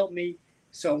you help me?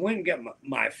 So I went and got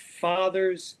my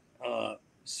father's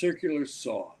circular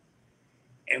saw,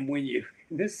 and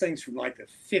this thing's from like the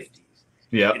 50s.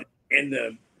 Yeah. And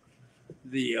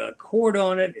the cord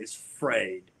on it is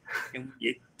frayed, and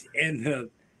the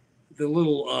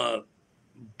little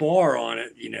bar on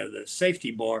it, the safety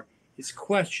bar, is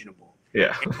questionable.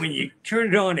 Yeah. And when you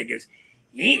turn it on, it goes,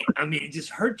 I mean, it just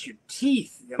hurts your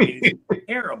teeth. I mean, it's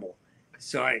terrible.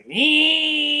 So I,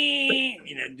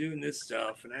 doing this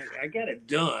stuff, and I got it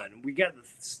done. We got the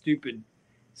stupid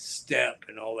step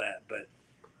and all that, but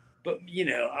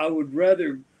I would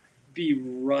rather be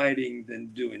writing than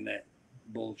doing that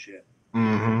bullshit.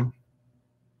 Mm-hmm.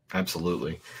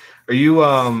 Absolutely. Are you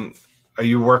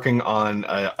working on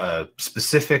a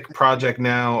specific project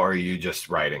now, or are you just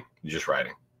writing? You're just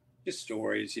writing. Just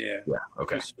stories, yeah. Yeah.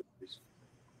 Okay.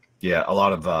 Yeah, a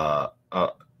lot of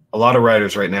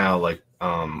writers right now, like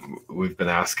we've been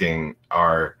asking,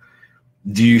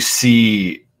 do you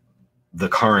see the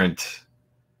current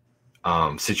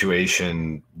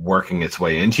situation working its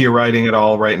way into your writing at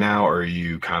all right now, or are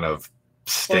you kind of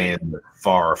staying as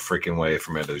far freaking away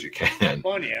from it as you can.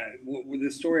 Funny, with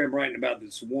the story I'm writing about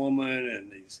this woman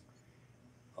and these,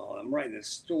 I'm writing this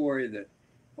story that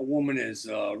a woman is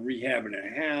rehabbing a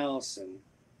house, and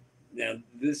now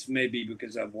this may be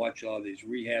because I've watched all these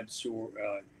rehab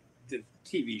the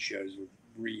TV shows with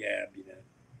rehab,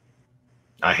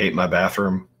 I hate my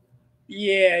bathroom.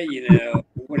 Yeah,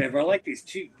 whatever. I like this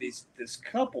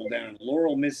couple down in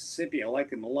Laurel, Mississippi. I like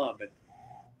them a lot,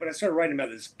 but I started writing about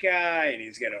this guy, and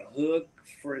he's got a hook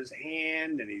for his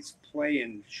hand, and he's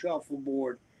playing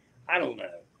shuffleboard. I don't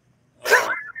know.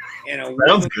 And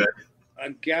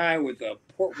a guy with a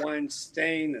port wine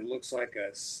stain that looks like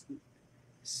a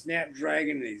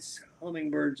snapdragon, and these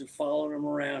hummingbirds are following him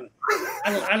around.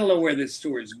 I don't know where this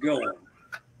story's going,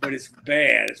 but it's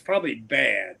bad. It's probably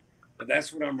bad, but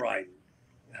that's what I'm writing.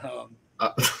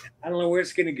 I don't know where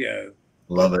it's going to go.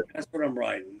 Love it. That's what I'm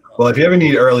writing. Well, if you ever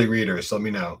need early readers, let me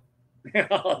know.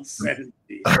 I'll send it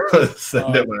to you.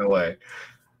 Send it my way.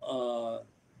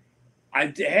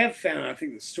 I have found, I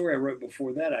think the story I wrote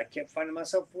before that, I kept finding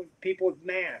myself with people with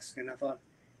masks. And I thought,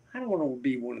 I don't want to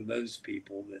be one of those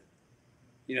people that,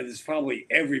 there's probably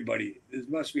everybody. There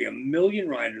must be a million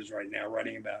writers right now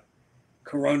writing about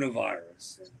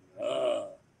coronavirus.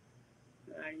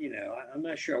 I'm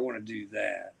not sure I want to do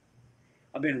that.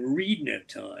 I've been reading a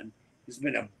ton. There's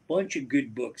been a bunch of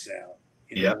good books out.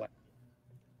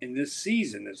 In this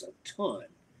season, there's a ton.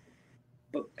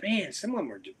 But man, some of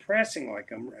them are depressing.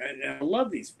 And I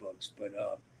love these books, but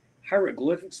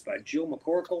Hieroglyphics by Jill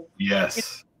McCorkle. Yes.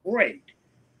 It's great,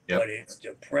 yep. But it's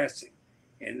depressing.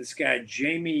 And this guy,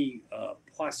 Jamie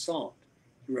Poissant,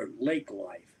 he wrote Lake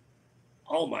Life.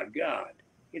 Oh my God.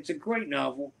 It's a great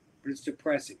novel, but it's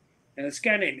depressing. And this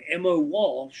guy named M.O.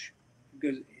 Walsh,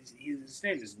 because his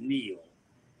name is Neil,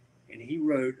 and he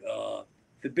wrote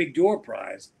The Big Door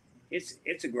Prize.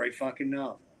 It's a great fucking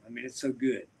novel. I mean, it's so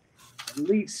good. And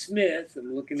Lee Smith,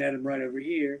 I'm looking at him right over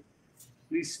here.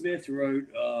 Lee Smith wrote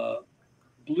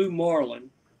Blue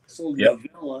Marlin, sold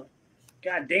novella.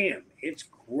 God damn, it's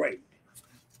great.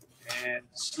 And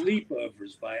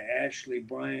Sleepovers by Ashley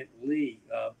Bryant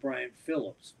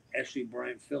Phillips.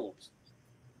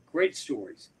 Great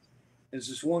stories. There's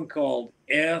this one called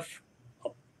F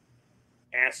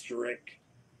asterisk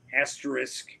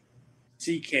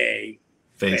CK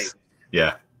Face.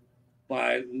 Yeah.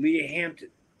 By Leah Hampton.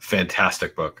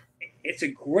 Fantastic book. It's a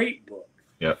great book.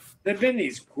 Yep. There've been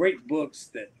these great books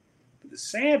but the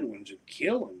sad ones are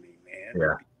killing me, man.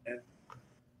 Yeah.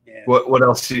 Yeah. What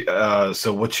else?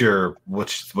 So what's your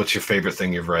favorite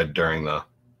thing you've read during the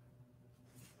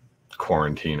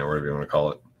quarantine or whatever you want to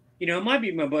call it? It might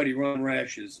be my buddy Ron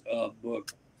Rash's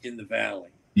book In the Valley.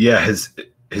 Yeah, his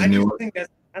new one.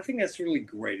 I think that's really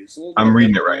great. It's a little. I'm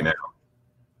reading it right now.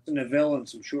 It's a novella and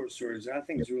some short stories. I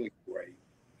think it's really great.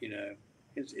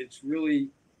 It's really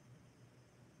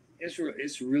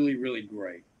really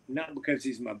great. Not because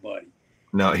he's my buddy.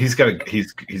 No, he's a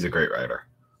great writer,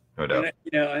 no doubt.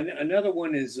 Another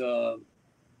one is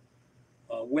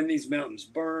When These Mountains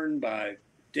Burn by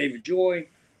David Joy.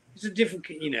 It's a different,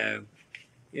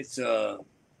 it's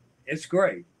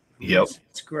great. Yep,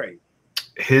 it's great.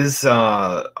 His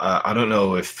I don't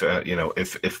know if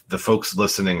the folks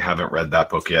listening haven't read that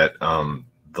book yet.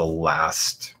 The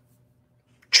last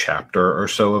chapter or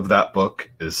so of that book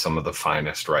is some of the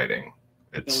finest writing.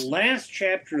 The last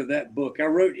chapter of that book, I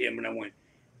wrote him and I went,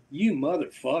 "You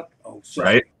motherfucker!" Oh,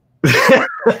 sorry. Right.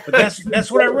 But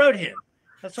that's what I wrote him.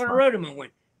 That's what I wrote him. I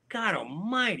went, God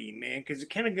Almighty, man, because it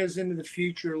kind of goes into the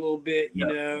future a little bit,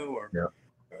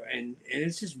 and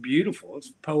it's just beautiful.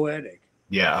 It's poetic.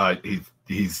 Yeah,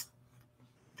 he's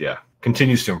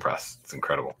continues to impress. It's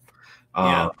incredible.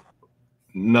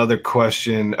 Another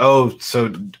question. Oh, so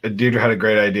Deirdre had a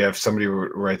great idea. If somebody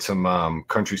writes some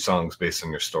country songs based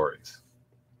on your stories,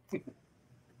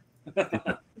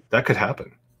 that could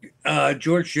happen.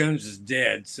 George Jones is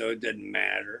dead, so it doesn't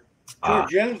matter.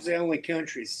 George Jones is the only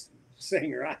country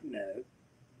singer I know.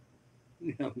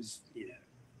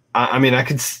 I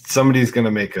mean, somebody's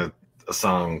gonna make a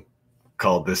song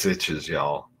called "This Itches,"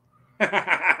 y'all.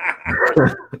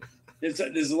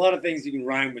 There's a lot of things you can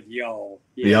rhyme with y'all.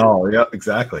 Y'all, yeah,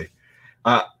 exactly.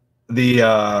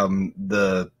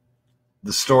 The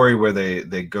story where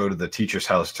they go to the teacher's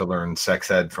house to learn sex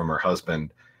ed from her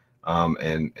husband,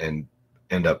 and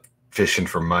end up fishing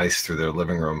for mice through their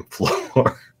living room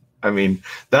floor. I mean,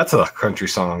 that's a country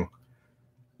song.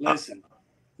 Listen.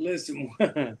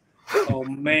 Oh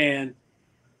man.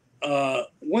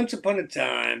 Once upon a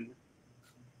time,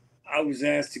 I was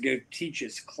asked to go teach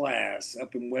this class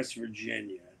up in West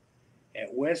Virginia,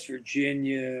 at West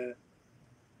Virginia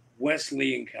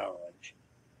Wesleyan College.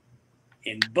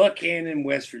 in Buckhannon,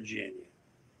 West Virginia,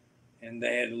 and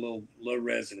they had a little low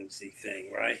residency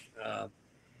thing, right?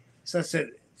 So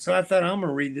I thought I'm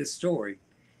gonna read this story,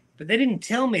 but they didn't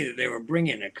tell me that they were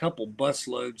bringing a couple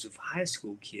busloads of high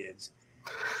school kids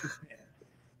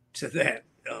to that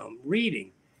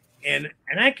reading, and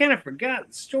I kind of forgot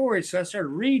the story, so I started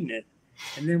reading it,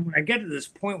 and then when I got to this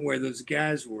point where those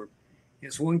guys were,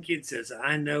 this one kid says,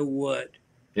 "I know what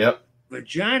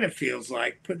vagina feels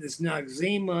like. Put this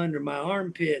Noxzema under my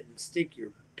armpit and stick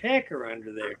your pecker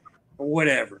under there," or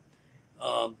whatever.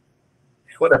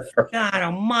 Whatever. God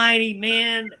almighty,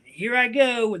 man. Here I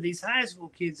go with these high school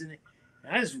kids. And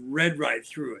I just read right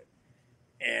through it.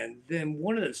 And then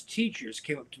one of those teachers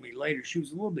came up to me later. She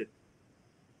was a little bit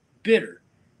bitter.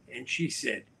 And she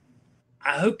said,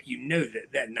 "I hope you know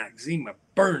that Noxzema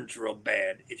burns real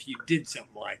bad if you did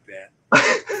something like that."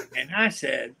 And I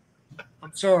said,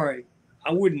 "I'm sorry,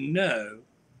 I wouldn't know."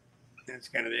 That's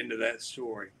kind of the end of that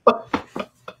story.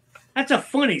 That's a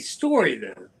funny story,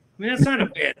 though. I mean, that's not a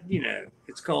bad,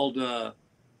 it's called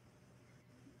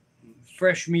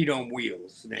Fresh Meat on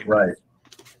Wheels. Right.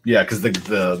 Yeah, because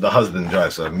the husband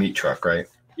drives a meat truck, right?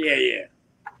 Yeah.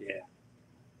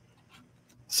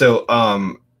 So,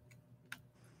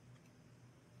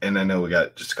 and I know we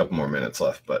got just a couple more minutes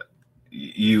left, but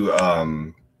you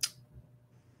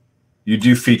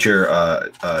do feature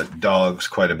dogs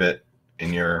quite a bit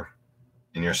in your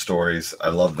stories. I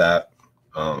love that.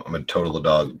 I'm a total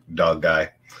dog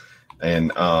guy.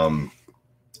 And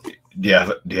do you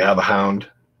have a hound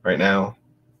right now?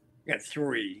 I got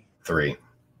 3. 3.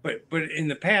 But in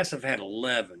the past I've had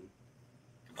 11.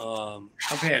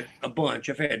 I've had a bunch.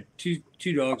 I've had two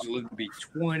dogs that live to be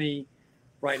 20.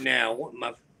 Right now,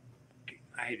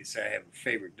 I hate to say I have a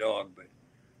favorite dog, but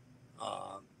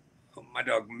my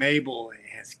dog Mabel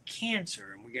has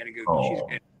cancer, and we got to go. Oh. She's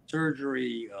got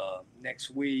surgery next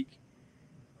week.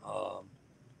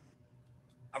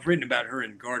 I've written about her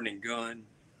in Garden and Gun.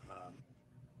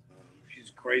 She's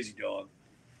a crazy dog.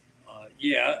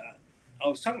 I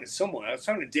was talking to someone. I was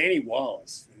talking to Danny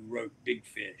Wallace, who wrote Big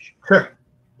Fish,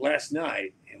 last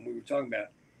night, and we were talking about,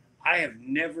 I have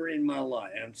never in my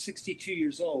life, and I'm 62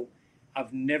 years old,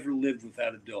 I've never lived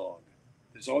without a dog.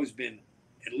 There's always been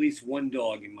at least one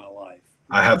dog in my life.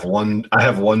 I have one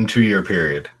 2-year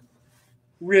period.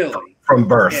 Really? From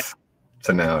birth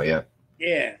to now, yeah.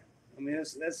 Yeah. I mean,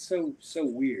 that's so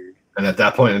weird. And at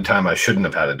that point in time, I shouldn't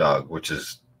have had a dog,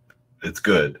 it's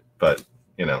good, but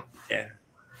Yeah.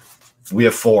 We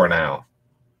have 4 now.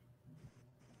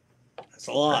 That's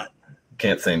a lot.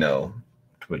 Can't say no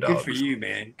to a dog. Good for you,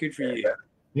 man. Good for you.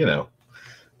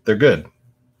 They're good,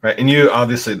 right? And you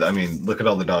obviously, I mean, look at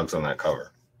all the dogs on that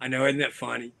cover. I know, isn't that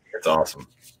funny? It's awesome.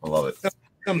 I love it.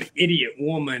 Some idiot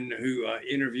woman who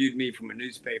interviewed me from a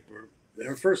newspaper.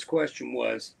 Her first question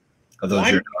was, Are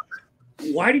those your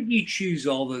dogs? Why did you choose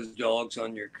all those dogs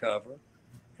on your cover?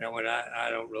 And I went, I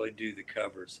don't really do the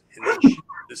covers. And then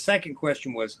the second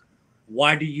question was,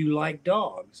 why do you like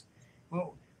dogs?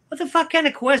 Well, what the fuck kind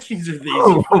of questions are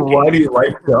these? Why do you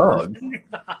like dogs?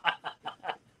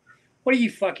 What are you,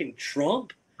 fucking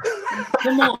Trump?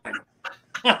 Come on.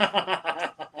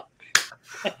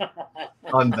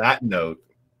 On that note,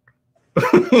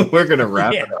 we're going to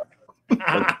wrap it up.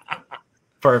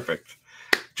 Perfect.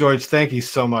 George, thank you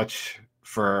so much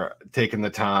for taking the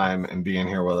time and being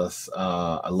here with us.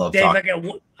 I love Dave,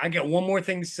 talking. I got one more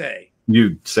thing to say.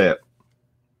 You say it.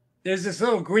 There's this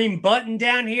little green button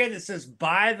down here that says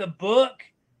buy the book.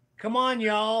 Come on,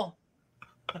 y'all.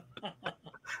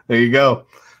 There you go.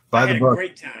 Buy the book.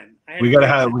 Great time. We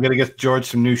gotta get George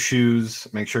some new shoes.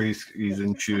 Make sure he's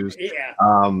in shoes.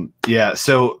 Yeah.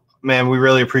 So, man, we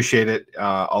really appreciate it.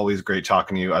 Always great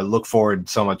talking to you. I look forward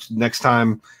so much. Next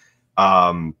time,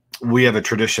 we have a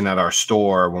tradition at our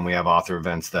store when we have author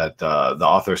events that the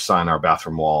authors sign our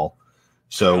bathroom wall.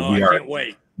 So I can't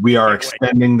wait. We are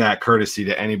extending that courtesy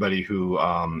to anybody who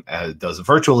does a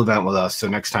virtual event with us. So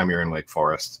next time you're in Wake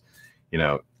Forest,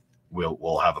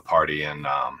 we'll have a party and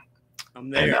I'm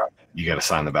there. And, you got to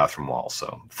sign the bathroom wall.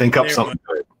 So think up something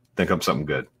good. Think up something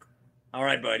good. All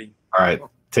right, buddy. All right.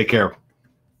 Take care.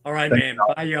 All right, man.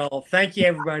 Bye, y'all. Thank you,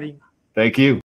 everybody. Thank you.